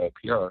for doing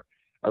IPR,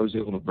 I was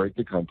able to break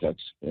the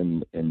context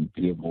and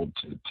be able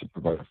to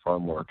provide a far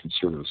more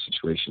conservative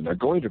situation. Now,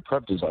 going to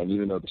prep design,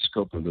 even though the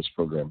scope of this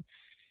program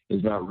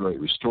is not really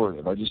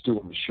restorative, I just do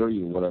want to show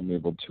you what I'm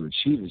able to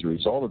achieve as a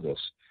result of this.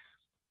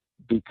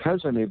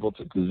 Because I'm able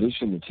to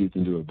position the teeth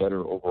into a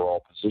better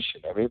overall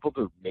position, I'm able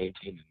to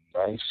maintain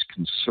a nice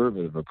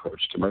conservative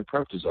approach to my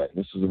prep design.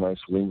 This is a nice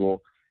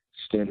lingual,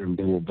 standard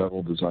lingual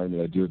bevel design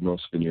that I do with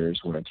most veneers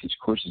when I teach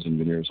courses in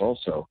veneers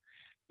also.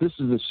 This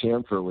is a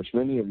chamfer, which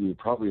many of you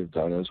probably have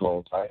done as well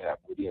as I have,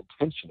 with the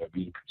intention of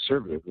being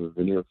conservative with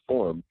veneer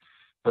form.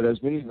 But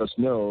as many of us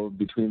know,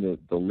 between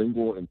the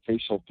lingual and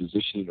facial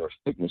positioning or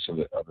thickness of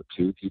a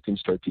tooth, you can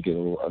start to get a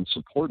little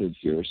unsupported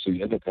here. So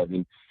you end up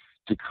having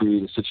to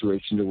create a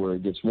situation to where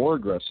it gets more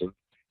aggressive,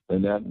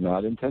 and that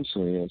not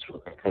intentionally. And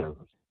it's kind of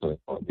like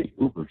the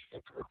Uber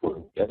chamfer, where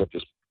we end up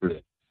just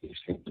putting these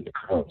things in the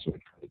crowns and we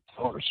try to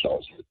tell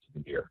ourselves it's the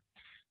veneer.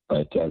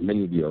 But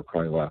many of you are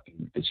probably laughing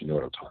because you know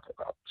what I'm talking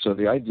about. So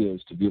the idea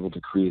is to be able to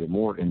create a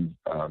more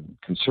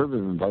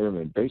conservative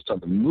environment based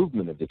on the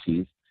movement of the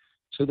teeth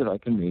so that I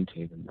can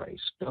maintain a nice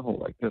bevel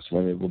like this, and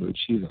I'm able to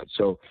achieve that.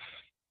 So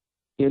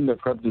in the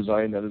prep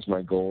design, that is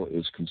my goal,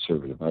 is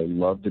conservative. I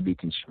love to be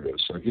conservative.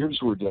 So here's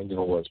where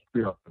Danielle was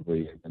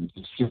preoperatively, and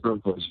just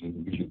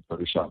superimposing using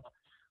Photoshop.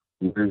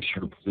 Where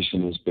her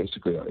position is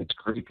basically, it's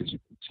great because you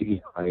can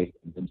see I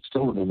am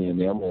still in the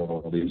enamel of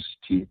all these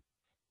teeth,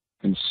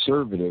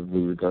 conservative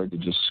with regard to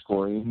just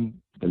scoring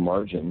the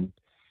margin,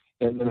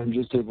 and then I'm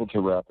just able to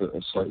wrap a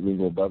slight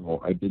lingual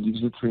bevel. I did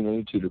use the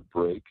 392 to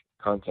break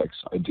context.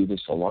 I do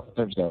this a lot of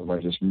times now by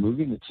just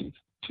moving the teeth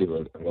to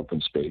an open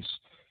space,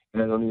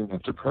 and I don't even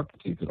have to prep the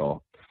teeth at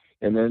all.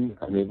 And then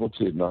I'm able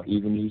to, not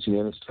even using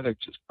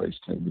anesthetic, just place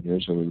 10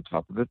 veneers over the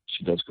top of it.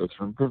 She does go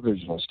through a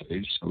provisional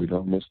stage, so we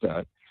don't miss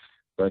that.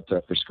 But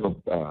for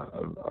scope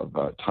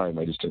of time,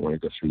 I just didn't want to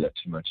go through that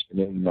too much. And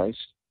then nice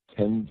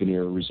 10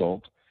 veneer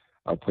result.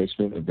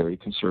 Placement of very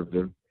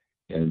conservative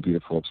and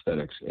beautiful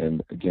aesthetics,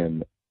 and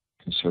again,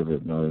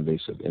 conservative,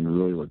 non-invasive. And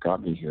really what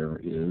got me here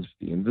is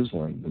the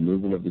Invisalign, the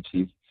movement of the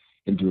teeth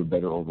into a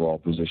better overall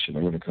position.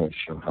 I'm going to kind of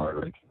show how I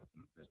write.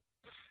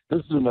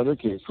 This is another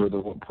case where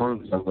the poor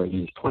young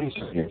lady is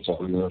 27 years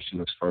old, even though she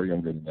looks far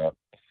younger than that.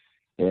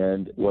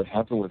 And what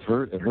happened with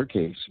her in her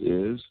case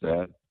is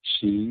that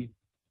she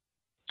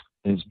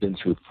has been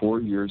through 4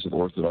 years of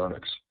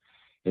orthodontics.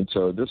 And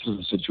so this was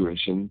a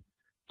situation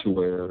to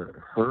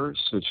where her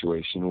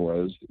situation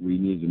was we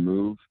needed to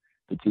move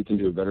the teeth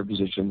into a better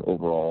position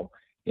overall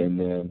and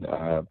then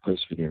place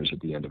veneers at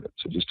the end of it.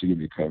 So just to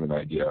give you kind of an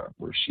idea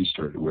where she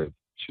started with,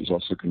 she was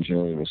also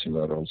congenitally missing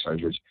lateral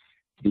incisors.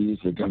 The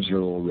gums are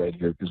a little red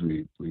here because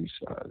we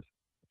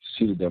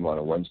seeded them on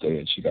a Wednesday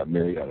and she got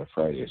married on a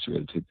Friday, so we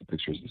had to take the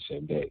pictures the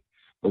same day.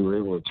 But we were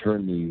able to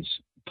turn these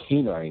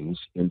canines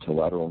into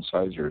lateral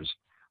incisors.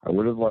 I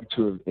would have liked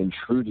to have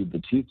intruded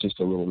the teeth just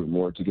a little bit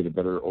more to get a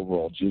better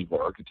overall gingival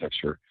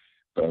architecture,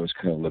 but I was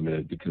kind of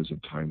limited because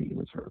of timing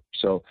with her.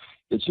 So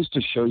it's just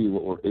to show you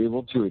what we're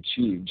able to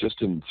achieve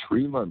just in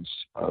 3 months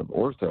of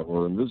ortho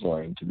or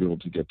Invisalign to be able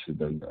to get to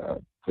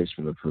the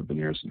placement of her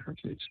veneers in her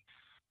case.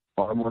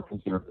 Far more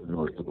conservative, and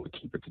we're able to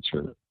keep it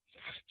conservative.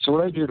 So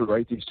what I do to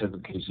write these type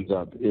of cases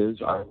up is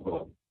I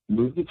will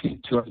move the teeth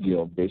to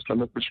ideal based on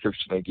the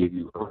prescription I gave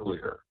you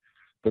earlier.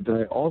 But then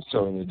I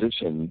also, in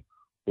addition,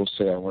 will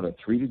say I want a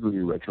 3-degree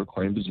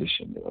retrocline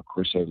position. And of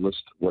course, I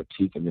list what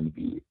teeth I'm going to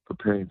be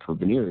preparing for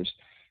veneers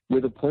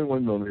with a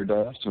 0.1 millimeter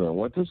diastema.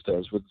 What this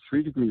does with a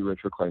 3-degree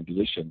retrocline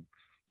position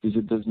is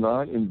it does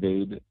not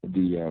invade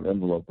the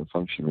envelope of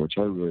function, which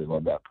I really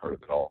love that part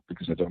of it all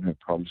because I don't have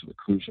problems with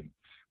occlusion.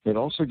 It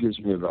also gives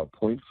me about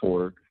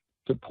 0.4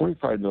 to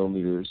 0.5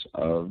 millimeters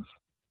of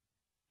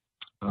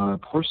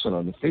porcelain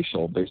on the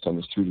facial based on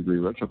this 3-degree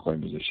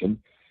retrocline position.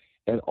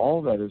 And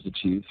all that is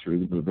achieved through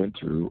the movement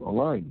through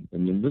Align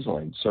and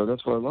Invisalign. So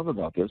that's what I love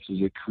about this is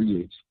it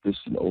creates this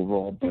an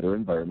overall better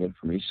environment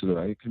for me so that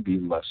I can be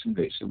less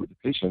invasive with the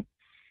patient.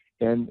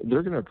 And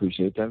they're going to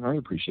appreciate that, and I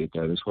appreciate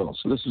that as well.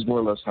 So this is more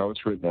or less how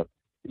it's written up.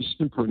 It's just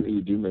important that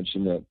you do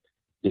mention that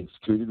it's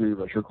 3-degree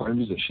retrocline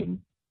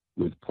position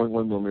with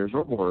 0.1 millimeters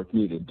or more if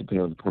needed,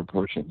 depending on the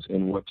proportions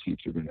and what teeth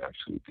you're going to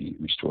actually be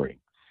restoring.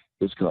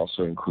 This can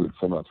also include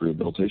full mouth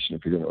rehabilitation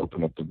if you're going to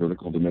open up the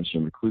vertical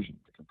dimension of occlusion.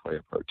 It can play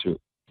a part too.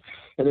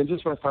 And then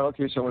just my final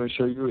case I want to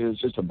show you is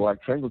just a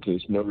black triangle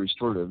case, no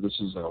restorative. This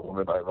is a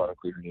woman,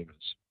 ironically, her name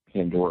is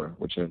Pandora,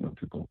 which I know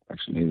people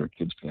actually name their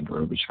kids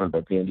Pandora, but she went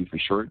by Pandy for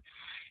short.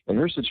 And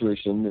her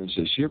situation is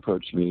that she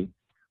approached me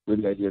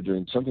with the idea of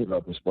doing something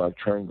about this black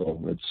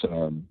triangle.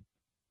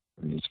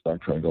 It's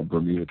black triangle,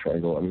 Bermuda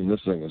triangle. I mean,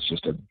 this thing is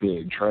just a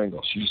big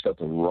triangle. She just got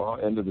the raw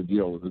end of the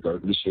deal with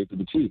regard to the shape of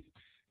the teeth.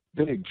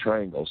 Big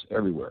triangles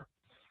everywhere.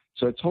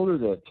 So I told her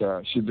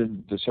that she'd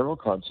been to several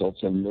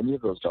consults, and many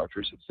of those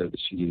doctors had said that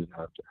she needed to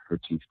have her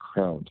teeth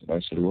crowned. And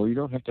I said, well, you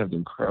don't have to have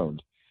them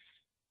crowned,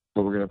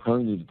 but we're going to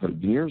probably need to put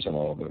veneers on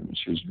all of them. And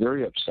she was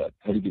very upset.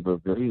 I had to give her a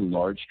very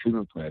large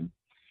treatment plan.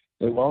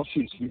 And while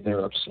she's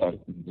there upset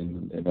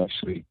and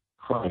actually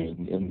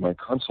crying in my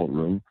consult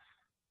room,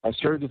 I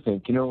started to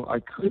think, I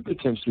could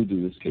potentially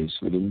do this case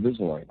with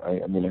Invisalign.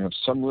 I'm going to have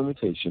some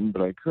limitation,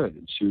 but I could.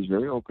 And she was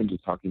very open to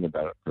talking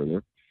about it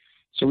further.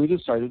 So we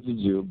decided to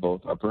do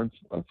both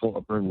full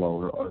upper and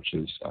lower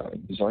arches,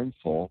 design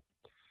full,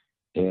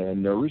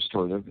 and no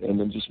restorative, and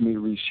then just me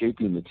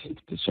reshaping the teeth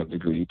to some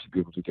degree to be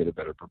able to get a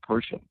better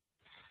proportion.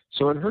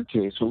 So in her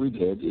case, what we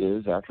did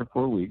is after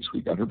 4 weeks,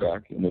 we got her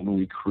back, and then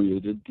we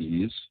created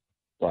these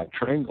black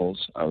triangles.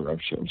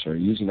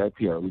 Using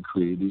IPR, we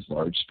created these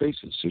large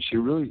spaces. So she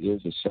really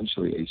is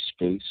essentially a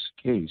space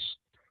case.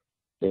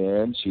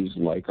 And she's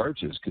like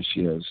arches because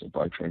she has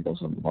black triangles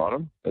on the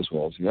bottom as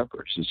well as the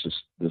upper. It's just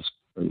this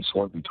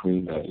one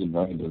between 8 and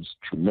 9 is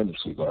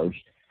tremendously large.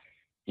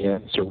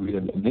 And so we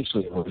had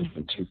initially ordered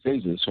in 2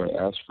 phases. So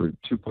I asked for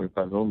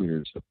 2.5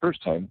 millimeters the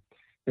first time.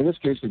 In this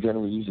case,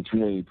 again, we used a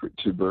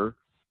 392 burr.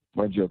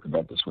 My joke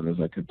about this one is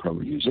I could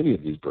probably use any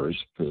of these burrs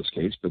for this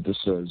case, but this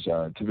is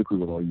typically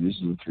what I'll use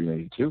is a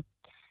 392.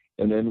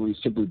 And then we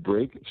simply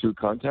break through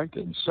contact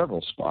in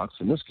several spots.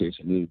 In this case,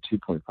 I needed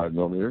 2.5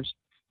 millimeters.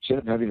 She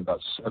ended up having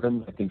about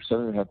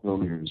 7.5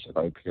 millimeters of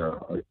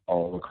IPR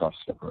all across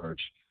the upper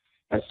arch.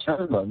 At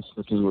 7 months,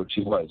 this is what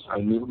she was. I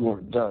knew we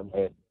weren't done.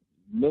 I had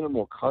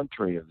minimal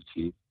contouring of the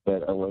teeth,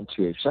 but I went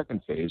to a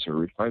second phase, or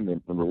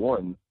refinement number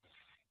 1,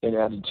 and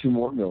added 2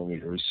 more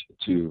millimeters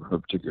to her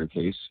particular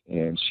case,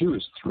 and she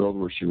was thrilled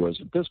where she was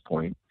at this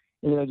point,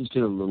 and then I just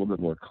did a little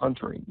bit more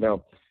contouring.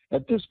 Now,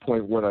 at this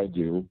point, what I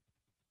do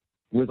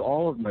with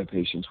all of my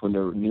patients, when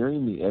they're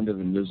nearing the end of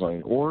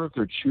Invisalign, or if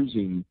they're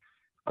choosing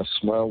a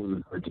smile with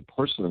regard to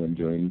porcelain I'm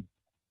doing,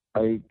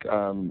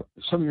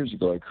 some years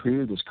ago, I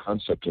created this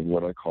concept of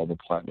what I call the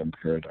platinum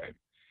paradigm.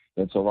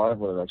 And it's a lot of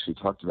what I've actually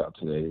talked about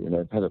today, and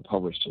I've had it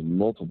published in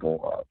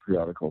multiple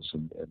periodicals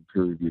and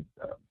peer-reviewed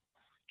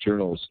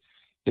journals.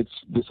 It's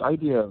this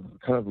idea of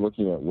kind of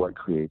looking at what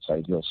creates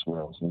ideal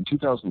smiles. And in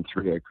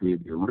 2003, I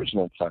created the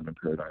original platinum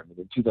paradigm. And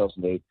in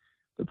 2008,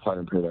 the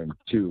platinum paradigm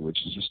 2, which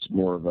is just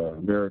more of an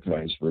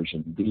Americanized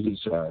version. These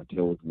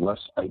deal with less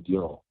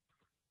ideal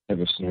type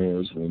of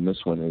scenarios, and this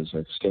one is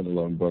a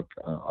standalone book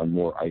on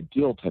more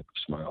ideal type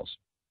of smiles.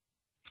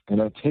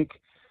 And I take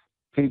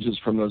pages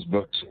from those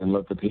books and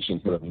let the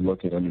patient kind of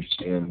look and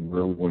understand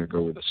where we want to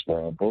go with a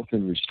smile, both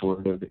in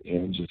restorative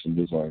and just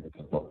Invisalign.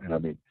 And I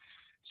mean,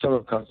 some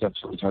of the concepts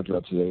that we talked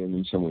about today, and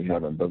then some we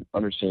haven't, but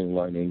understanding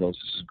line angles,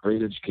 this is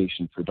great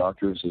education for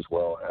doctors as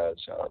well as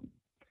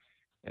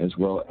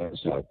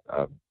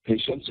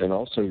patients and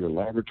also your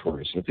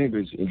laboratories. So if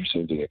anybody's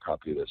interested in getting a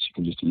copy of this, you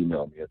can just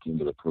email me at the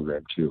end of the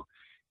program too,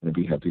 and I'd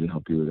be happy to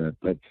help you with that.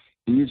 But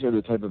these are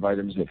the type of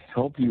items that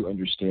help you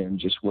understand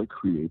just what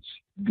creates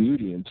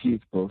beauty in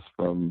teeth, both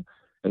from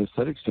an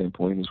aesthetic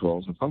standpoint as well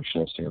as a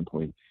functional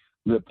standpoint.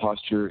 The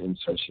posture and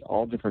such,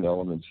 all different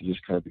elements, and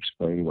just kind of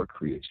explaining what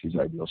creates these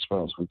ideal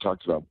smiles. We've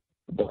talked about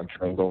the black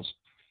triangles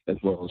as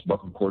well as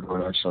buccal corridor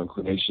and axial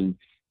inclination,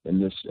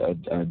 and this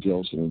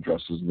deals and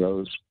addresses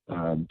those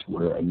to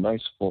where a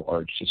nice full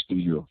arch just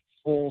gives you a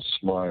full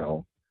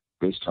smile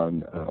based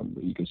on,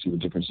 you can see the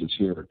differences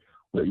here,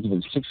 where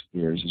even 6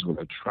 years is what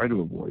I try to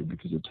avoid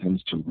because it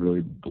tends to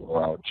really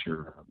blow out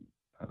your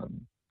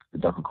the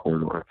buccal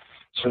corridor.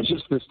 So it's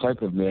just this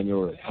type of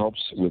manual that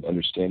helps with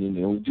understanding,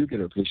 and we do get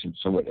our patients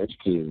somewhat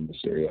educated in this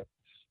area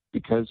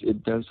because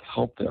it does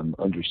help them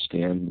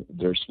understand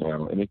their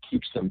smile, and it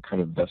keeps them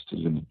kind of vested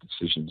in the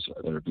decisions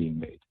that are being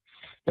made.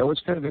 Now,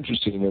 what's kind of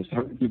interesting is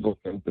how many people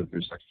think that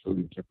there's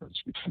actually a difference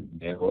between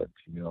male and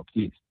female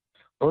teeth.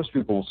 Most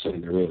people will say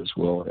there is.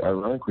 Well,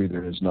 ironically,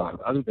 there is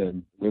not. Other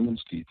than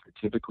women's teeth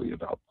are typically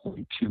about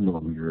 0.2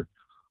 millimeter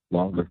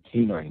longer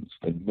canines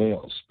than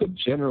males. But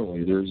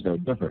generally, there is no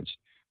difference.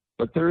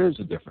 But there is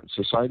a difference.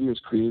 Society has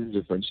created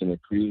a difference, and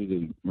it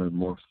created a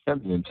more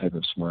feminine type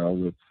of smile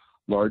with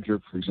larger,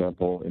 for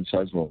example,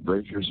 incisal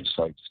embrasures, a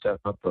slight step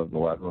up of the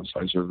lateral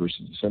incisor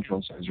versus the central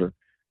incisor,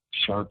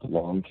 sharp,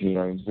 long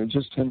canines, and it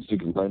just tends to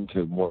lend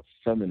to a more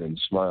feminine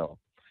smile.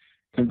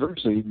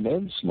 Conversely,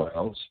 men's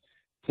smiles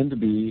tend to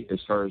be, as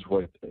far as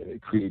what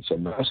creates a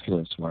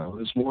masculine smile,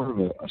 is more of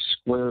a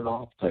squared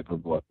off type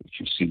of look that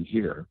you see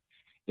here.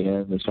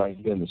 And this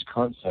idea and this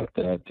concept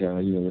that,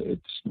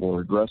 it's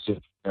more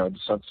aggressive. Now, it's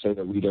not to say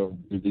that we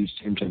don't do these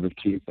same type of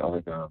teeth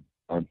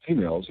on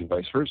females and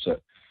vice versa,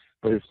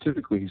 but it's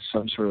typically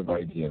some sort of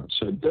idea.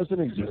 So it doesn't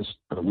exist,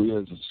 but we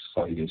as a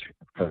society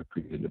have kind of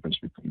created a difference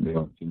between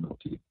male and female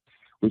teeth,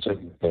 which I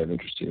think is kind of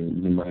interesting.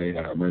 And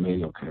my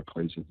manual kind of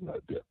plays into that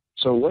a bit.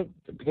 So what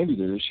Candy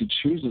did is she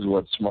chooses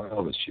what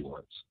smile that she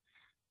wants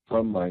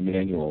from my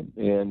manual,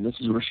 and this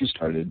is where she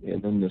started,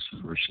 and then this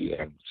is where she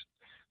ends.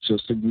 So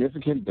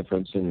significant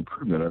difference in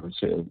improvement, I would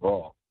say,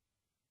 overall.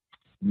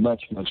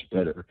 Much, much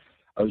better.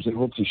 I was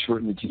able to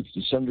shorten the teeth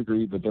to some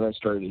degree, but then I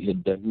started to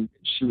hit Denton.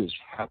 She was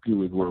happy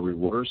with where we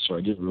were, so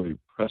I didn't really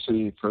press it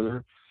any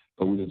further,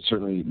 but we had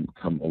certainly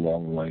come a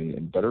long way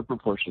in better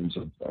proportions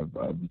of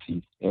the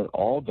teeth, and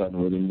all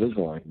done with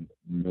Invisalign,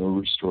 no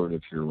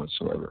restorative here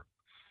whatsoever.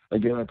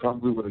 Again, I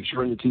probably would have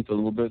shortened the teeth a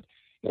little bit,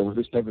 and with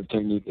this type of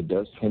technique, it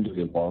does tend to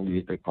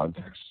elongate the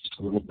contacts just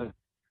a little bit,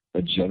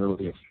 but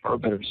generally a far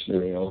better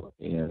scenario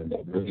and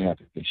a very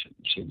happy patient.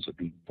 She ends up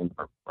being one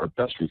of our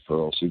best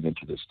referrals even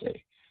to this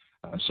day.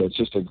 So it's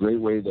just a great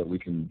way that we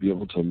can be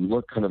able to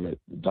look kind of at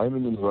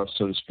diamond in the rough,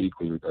 so to speak,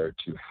 with regard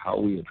to how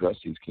we address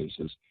these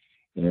cases,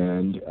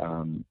 and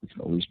we can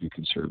always be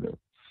conservative.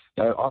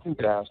 Now, I often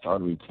get asked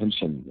on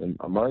retention,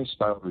 and my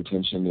style of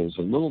retention is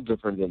a little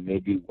different than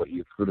maybe what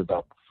you've heard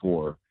about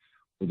before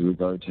with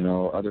regard to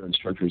how other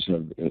instructors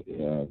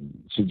have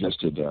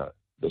suggested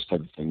this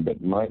type of thing,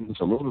 but mine is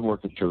a little bit more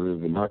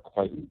conservative and not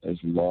quite as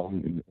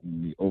long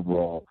in the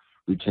overall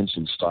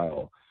retention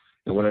style.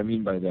 And what I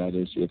mean by that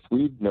is if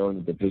we've known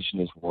that the patient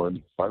has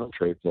worn final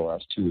tray for the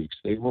last 2 weeks,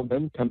 they will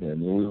then come in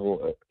and we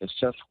will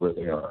assess where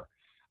they are.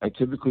 I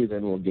typically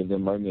then will give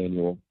them my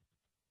manual,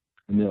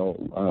 and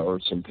they'll,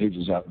 or some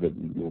pages out of it,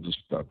 and we'll just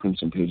print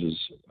some pages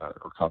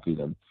or copy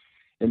them.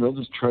 And they'll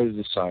just try to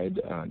decide,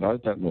 not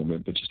at that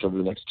moment, but just over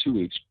the next 2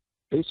 weeks,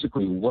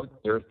 basically what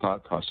their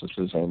thought process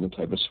is on the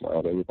type of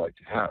smile they would like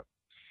to have.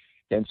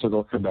 And so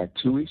they'll come back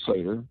 2 weeks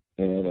later,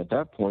 and at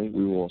that point,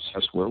 we will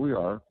assess where we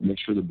are, make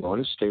sure the bone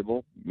is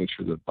stable, make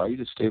sure the bite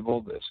is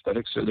stable, the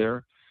aesthetics are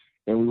there,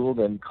 and we will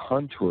then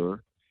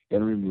contour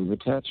and remove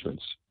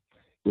attachments.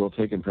 We will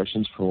take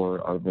impressions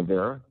for our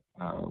Vivera,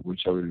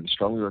 which I would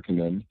strongly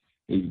recommend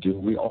that you do.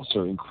 We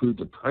also include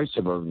the price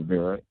of our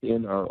Vivera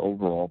in our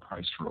overall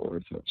price for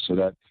ortho. So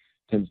that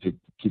tends to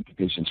keep the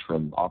patients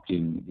from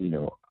opting,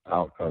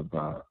 out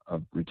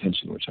of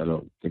retention, which I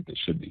don't think they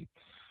should be.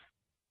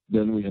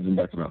 Then we have them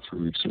back about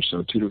 3 weeks or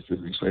so. 2 to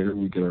 3 weeks later,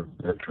 we get our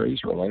trays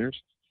or aligners.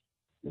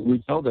 We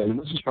tell them, and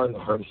this is probably the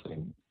hardest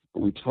thing,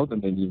 but we tell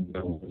them they need to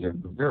know their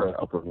Vivera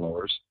upper and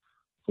lowers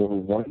for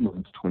 1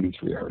 month,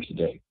 23 hours a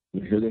day.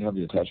 And here they have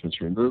the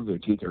attachments removed, their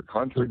teeth are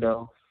contoured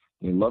now,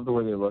 they love the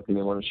way they look, and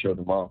they want to show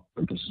them off.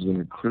 But this is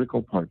a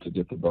critical part to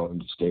get the bone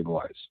to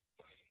stabilize.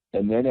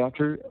 And then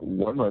after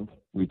 1 month,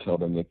 we tell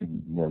them they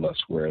can more or less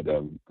wear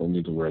them. They'll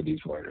need to wear these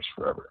aligners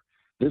forever.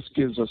 This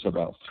gives us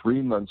about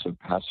 3 months of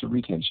passive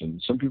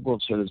retention. Some people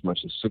have said as much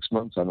as 6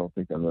 months. I don't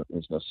think that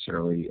is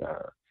necessarily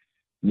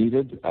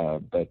needed,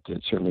 but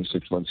certainly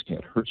 6 months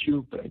can't hurt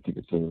you, but I think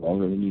it's a little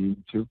longer than you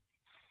need to.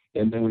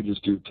 And then we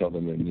just do tell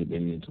them they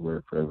need to wear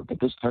it forever. But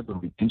this type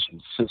of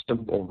retention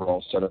system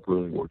overall setup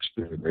really works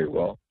very, very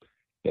well.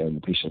 And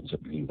the patients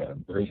have been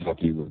very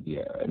happy with the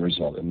end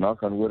result. And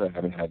knock on wood, I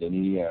haven't had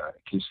any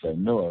cases I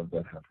know of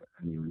that have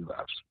any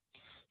relapse.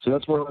 So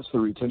that's more or less the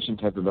retention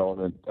type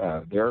development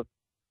there.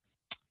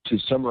 To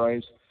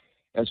summarize,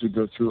 as we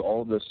go through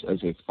all of this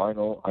as a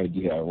final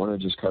idea, I want to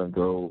just kind of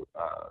go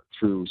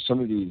through some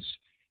of these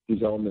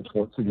elements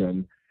once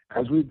again.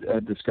 As we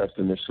discussed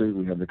initially,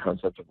 we have the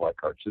concept of like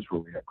arches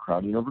where we have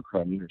crowding over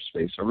crowding or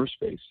space over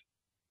space.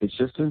 It's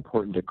just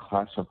important to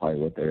classify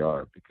what they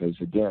are because,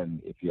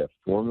 again, if you have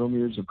 4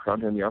 millimeters of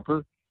crowding on the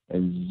upper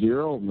and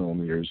 0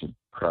 millimeters of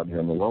crowding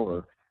on the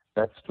lower,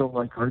 that's still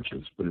like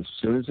arches. But as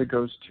soon as it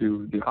goes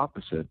to the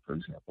opposite, for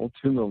example,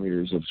 2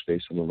 millimeters of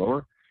space on the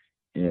lower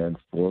and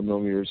 4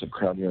 millimeters of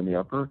crowding on the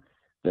upper,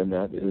 then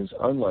that is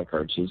unlike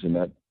arches, and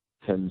that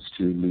tends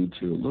to lead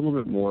to a little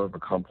bit more of a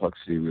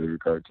complexity with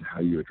regard to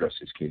how you address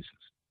these cases.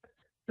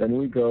 Then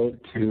we go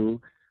to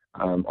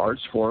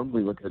arch form.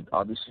 We look at,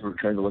 obviously, we're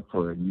trying to look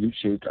for a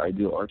U-shaped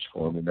ideal arch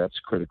form, and that's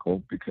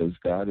critical because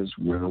that is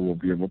where we'll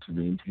be able to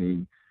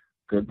maintain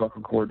good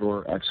buccal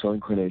corridor, axial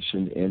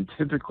inclination, and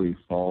typically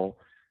fall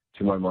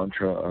to my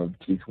mantra of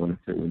teeth want to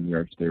fit within the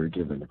arch they were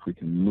given. If we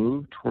can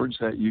move towards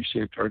that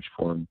U-shaped arch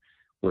form,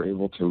 we're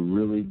able to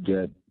really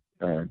get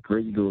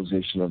great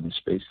utilization of the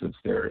space that's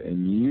there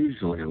and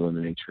usually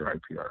eliminate your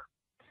IPR.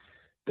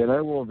 Then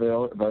I will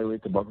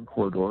evaluate the buccal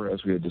corridor,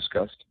 as we had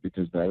discussed,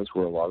 because that is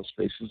where a lot of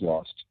space is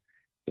lost.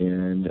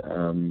 And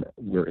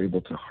we're able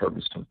to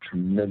harvest a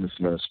tremendous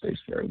amount of space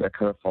there. That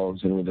kind of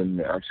falls in within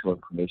the axial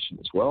inclination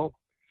as well,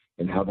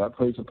 and how that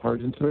plays a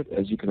part into it.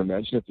 As you can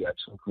imagine, if the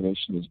axial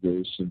inclination is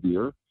very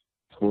severe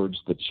towards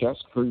the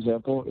chest, for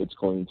example, it's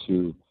going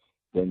to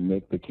then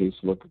make the case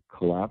look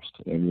collapsed,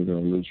 and you're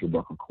going to lose your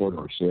buccal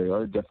corridor. So they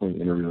are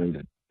definitely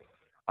interrelated.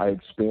 I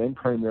expand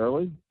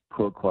primarily,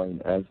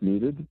 procline as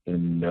needed,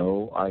 and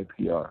no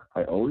IPR.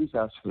 I always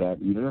ask for that,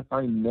 even if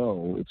I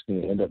know it's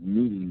going to end up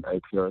needing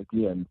IPR at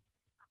the end.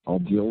 I'll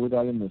deal with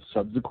that in the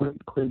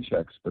subsequent clean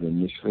checks, but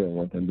initially I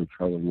want them to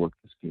try to work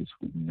this case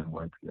with no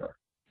IPR.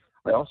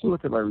 I also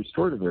look at my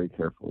restorative very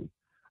carefully.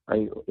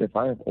 If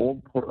I have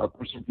old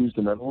porcine fused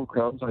metal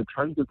crowns, I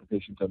try to get the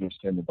patient to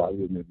understand the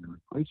value of maybe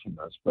replacing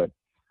those, but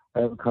I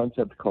have a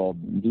concept called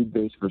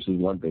need-based versus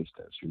want-based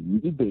dentistry.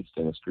 Need-based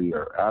dentistry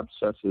are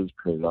abscesses,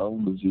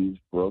 periodontal disease,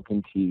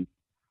 broken teeth,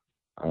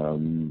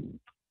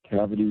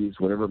 cavities,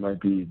 whatever it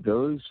might be.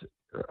 Those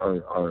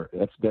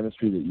that's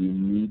dentistry that you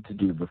need to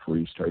do before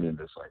you start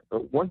Invisalign.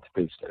 But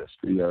want-based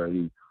dentistry are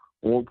the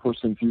old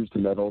porcelain fused to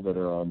metal that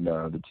are on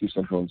the two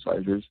central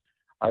incisors.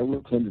 I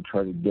will tend to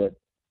try to get,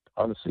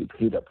 honestly,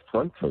 paid up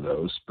front for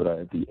those, but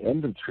at the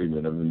end of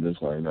treatment of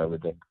Invisalign, I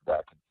would then come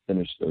back and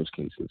finish those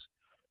cases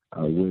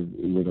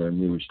with our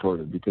new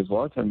restorative, because a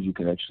lot of times you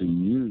can actually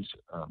use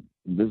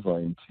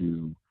Invisalign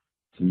to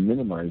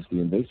minimize the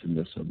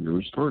invasiveness of your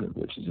restorative,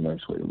 which is a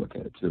nice way to look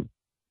at it too.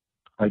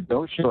 I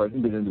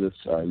didn't get into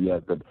this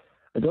yet, but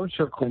I don't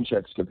show clean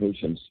checks to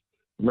patients.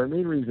 My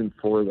main reason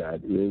for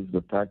that is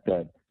the fact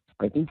that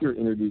I think you're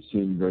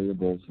introducing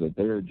variables that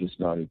they are just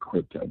not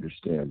equipped to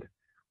understand.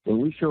 When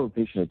we show a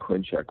patient a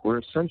clean check, we're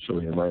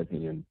essentially, in my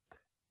opinion,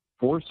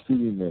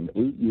 force-feeding them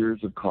 8 years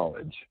of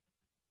college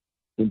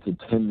into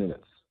 10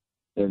 minutes.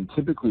 And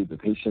typically the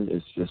patient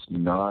is just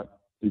not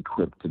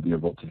equipped to be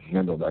able to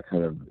handle that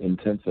kind of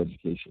intense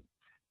education.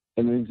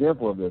 And an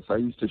example of this, I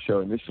used to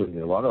show initially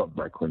a lot of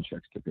my clean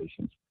checks to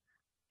patients.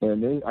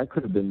 And I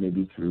could have been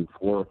maybe through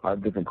 4 or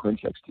 5 different clean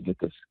checks to get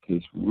this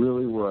case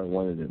really where I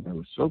wanted it. And I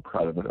was so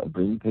proud of it. I'd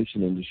bring the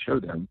patient in to show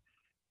them.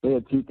 They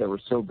had teeth that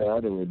were so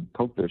bad it would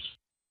poke their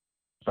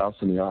spouse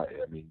in the eye,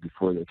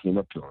 before they came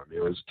up to them.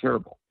 It was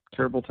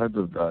terrible type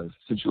of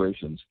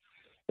situations.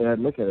 And I'd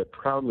look at it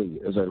proudly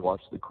as I'd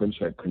watch the clean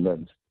check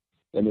condense.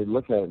 And they'd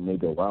look at it and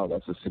they'd go, wow,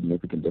 that's a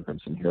significant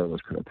difference. And here I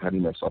was kind of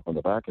patting myself on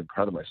the back and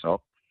proud of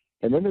myself.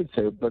 And then they'd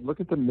say, but look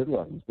at the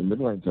midlines. The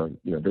midlines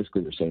aren't,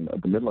 basically they're saying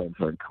the midlines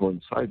aren't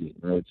coinciding.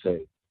 And I would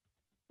say,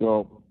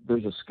 well,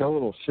 there's a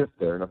skeletal shift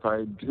there. And if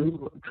I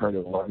do try to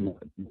align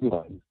the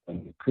midlines, I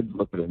could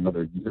look at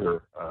another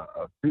year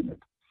of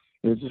treatment.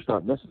 And it's just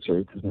not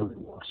necessary because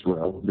nobody walks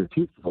around with their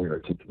teeth fully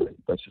articulated.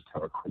 That's just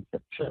how a clean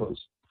check shows.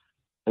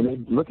 And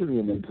they'd look at me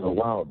and they'd go,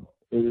 wow,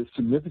 it is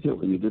significant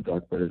what you did,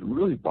 Doc, but it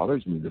really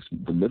bothers me.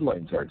 The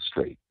midlines aren't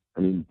straight.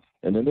 And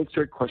then they'd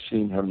start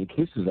questioning how many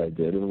cases I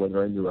did and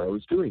whether I knew what I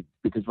was doing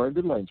because my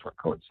midlines weren't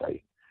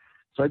coinciding.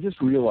 So I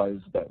just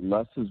realized that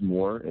less is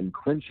more, and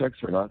clean checks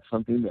are not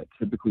something that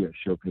typically I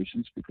show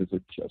patients because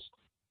it just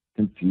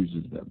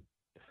confuses them.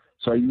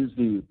 So I use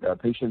the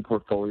patient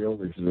portfolio,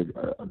 which is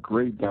a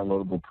great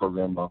downloadable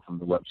program off of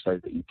the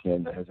website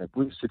that has, I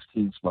believe,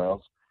 16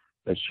 smiles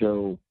that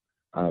show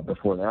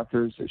before and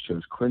afters. It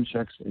shows clean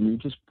checks, and you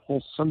just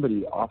pull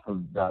somebody off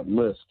of that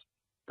list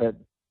that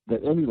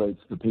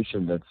emulates the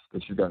patient that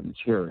you've got in the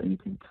chair, and you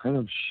can kind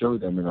of show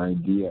them an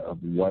idea of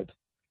what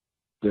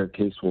their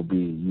case will be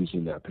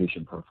using that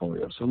patient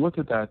portfolio. So look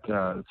at that.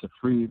 It's a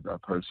free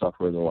part of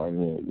software the line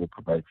will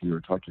provide for you, or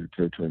talk to your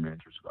territory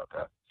managers about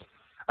that.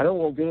 I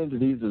won't get into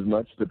these as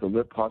much, but the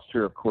lip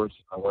posture, of course,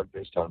 I want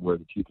based on where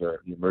the teeth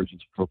are. The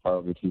emergence profile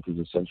of the teeth is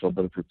essential,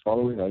 but if you're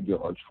following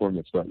ideal arch form,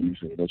 it's not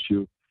usually an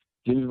issue.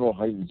 Gingival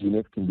height and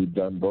zenith can be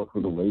done both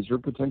with a laser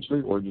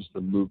potentially or just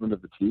the movement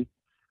of the teeth.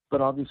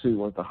 But obviously, we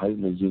want the height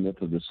and the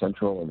zenith of the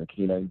central and the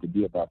canine to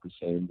be about the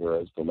same,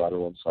 whereas the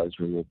lateral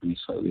incisor will be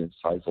slightly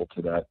incisal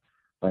to that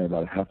by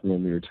about 0.5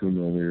 millimeter, 2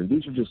 millimeter.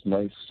 These are just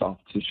nice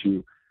soft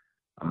tissue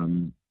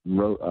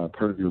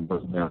part of your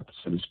roadmap,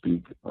 so to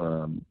speak,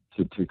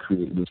 to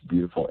create this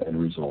beautiful end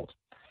result.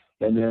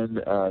 And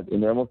then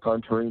enamel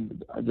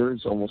contouring, there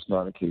is almost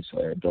not a case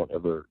I don't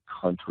ever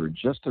contour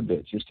just a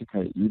bit, just to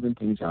kind of even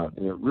things out.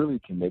 And it really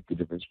can make the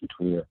difference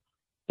between a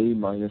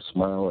A-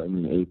 smile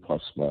and an A+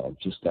 smile,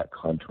 just that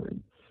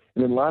contouring.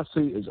 And then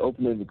lastly is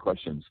open-ended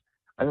questions.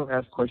 I don't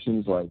ask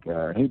questions like,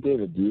 hey,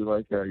 David, do you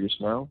like your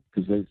smile?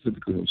 Because they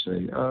typically will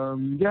say,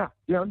 yeah,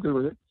 I'm good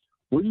with it.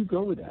 Where do you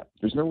go with that?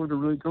 There's nowhere to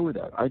really go with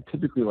that. I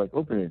typically like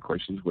open-ended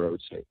questions where I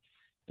would say,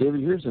 David,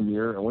 here's a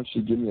mirror. I want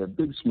you to give me a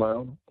big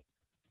smile,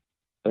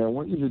 and I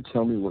want you to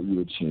tell me what you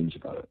would change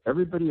about it.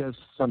 Everybody has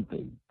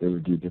something they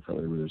would do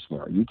differently with their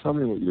smile. You tell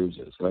me what yours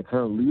is. And I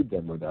kind of lead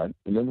them with that.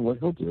 And then what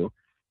he'll do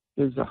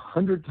is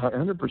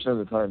 100% of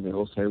the time they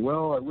will say,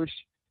 well, I wish,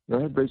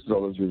 I had braces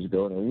all those years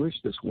ago, and I wish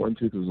this one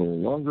tooth was a little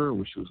longer, I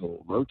wish it was a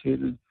little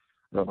rotated,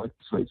 and I like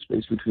the slight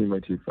space between my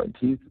two front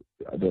teeth,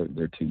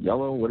 they're too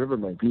yellow, whatever it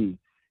might be.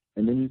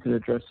 And then you can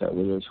address that,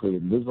 whether it's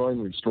with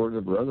Invisalign,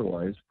 restorative, or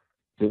otherwise.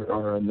 There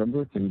are a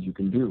number of things you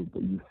can do,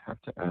 but you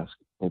have to ask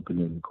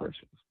open-ended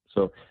questions.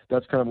 So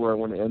that's kind of where I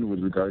want to end with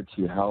regard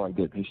to how I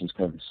get patients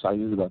kind of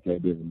excited about the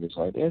idea of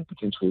Invisalign and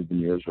potentially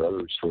veneers or other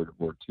restorative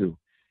work too.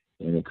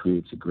 And it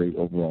creates a great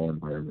overall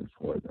environment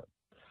for them.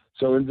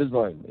 So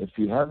Invisalign, if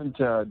you haven't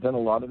done a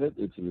lot of it,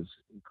 it's this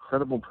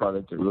incredible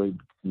product that really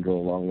can go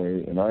a long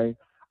way. And I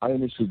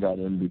initially got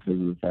in because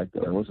of the fact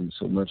that I wasn't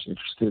so much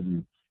interested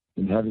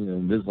in having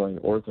an Invisalign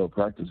ortho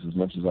practice as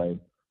much as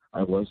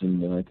I was in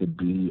that I could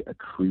be a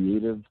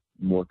creative,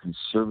 more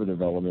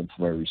conservative element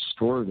to my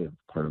restorative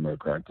part of my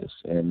practice.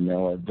 And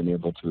now I've been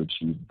able to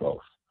achieve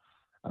both.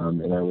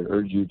 And I would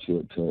urge you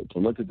to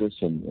look at this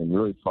and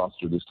really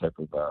foster this type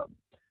of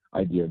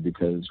idea,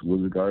 because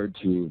with regard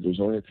to, there's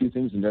only a few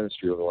things in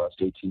dentistry over the last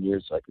 18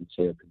 years I can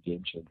say have been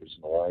game changers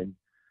in Align.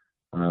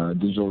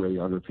 Digital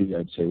radiography,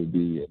 I'd say, would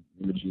be,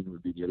 imaging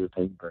would be the other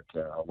thing, but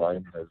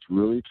Align has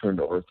really turned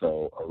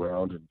ortho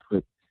around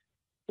and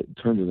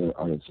turned it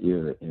on its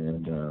ear.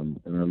 And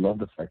I love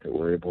the fact that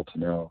we're able to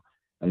now,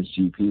 as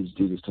GPs,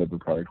 do this type of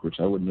product, which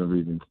I would never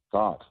even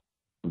thought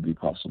would be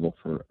possible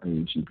for a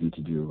GP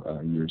to do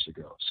years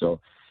ago. So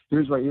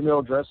here's my email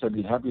address. I'd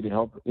be happy to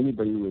help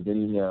anybody with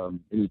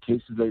any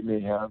cases they may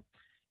have,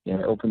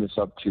 and I open this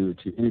up to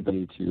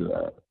anybody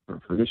for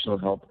additional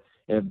help.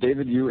 And if,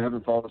 David, you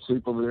haven't fallen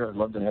asleep over there, I'd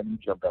love to have you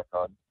jump back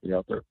on. Be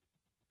out there.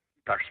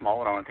 Dr.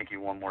 Smallwood, I want to thank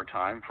you one more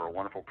time for a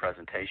wonderful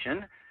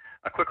presentation.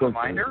 A quick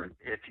reminder,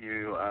 if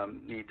you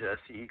need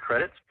CE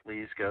credits,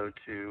 please go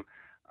to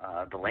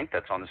the link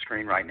that's on the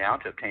screen right now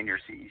to obtain your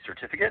CE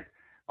certificate.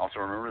 Also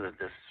remember that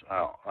this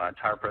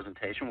entire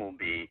presentation will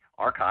be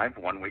archived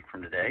 1 week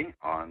from today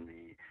on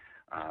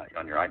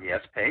your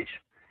IDS page.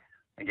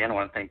 Again, I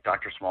want to thank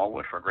Dr.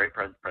 Smallwood for a great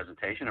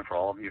presentation and for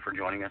all of you for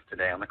joining us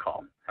today on the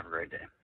call. Have a great day.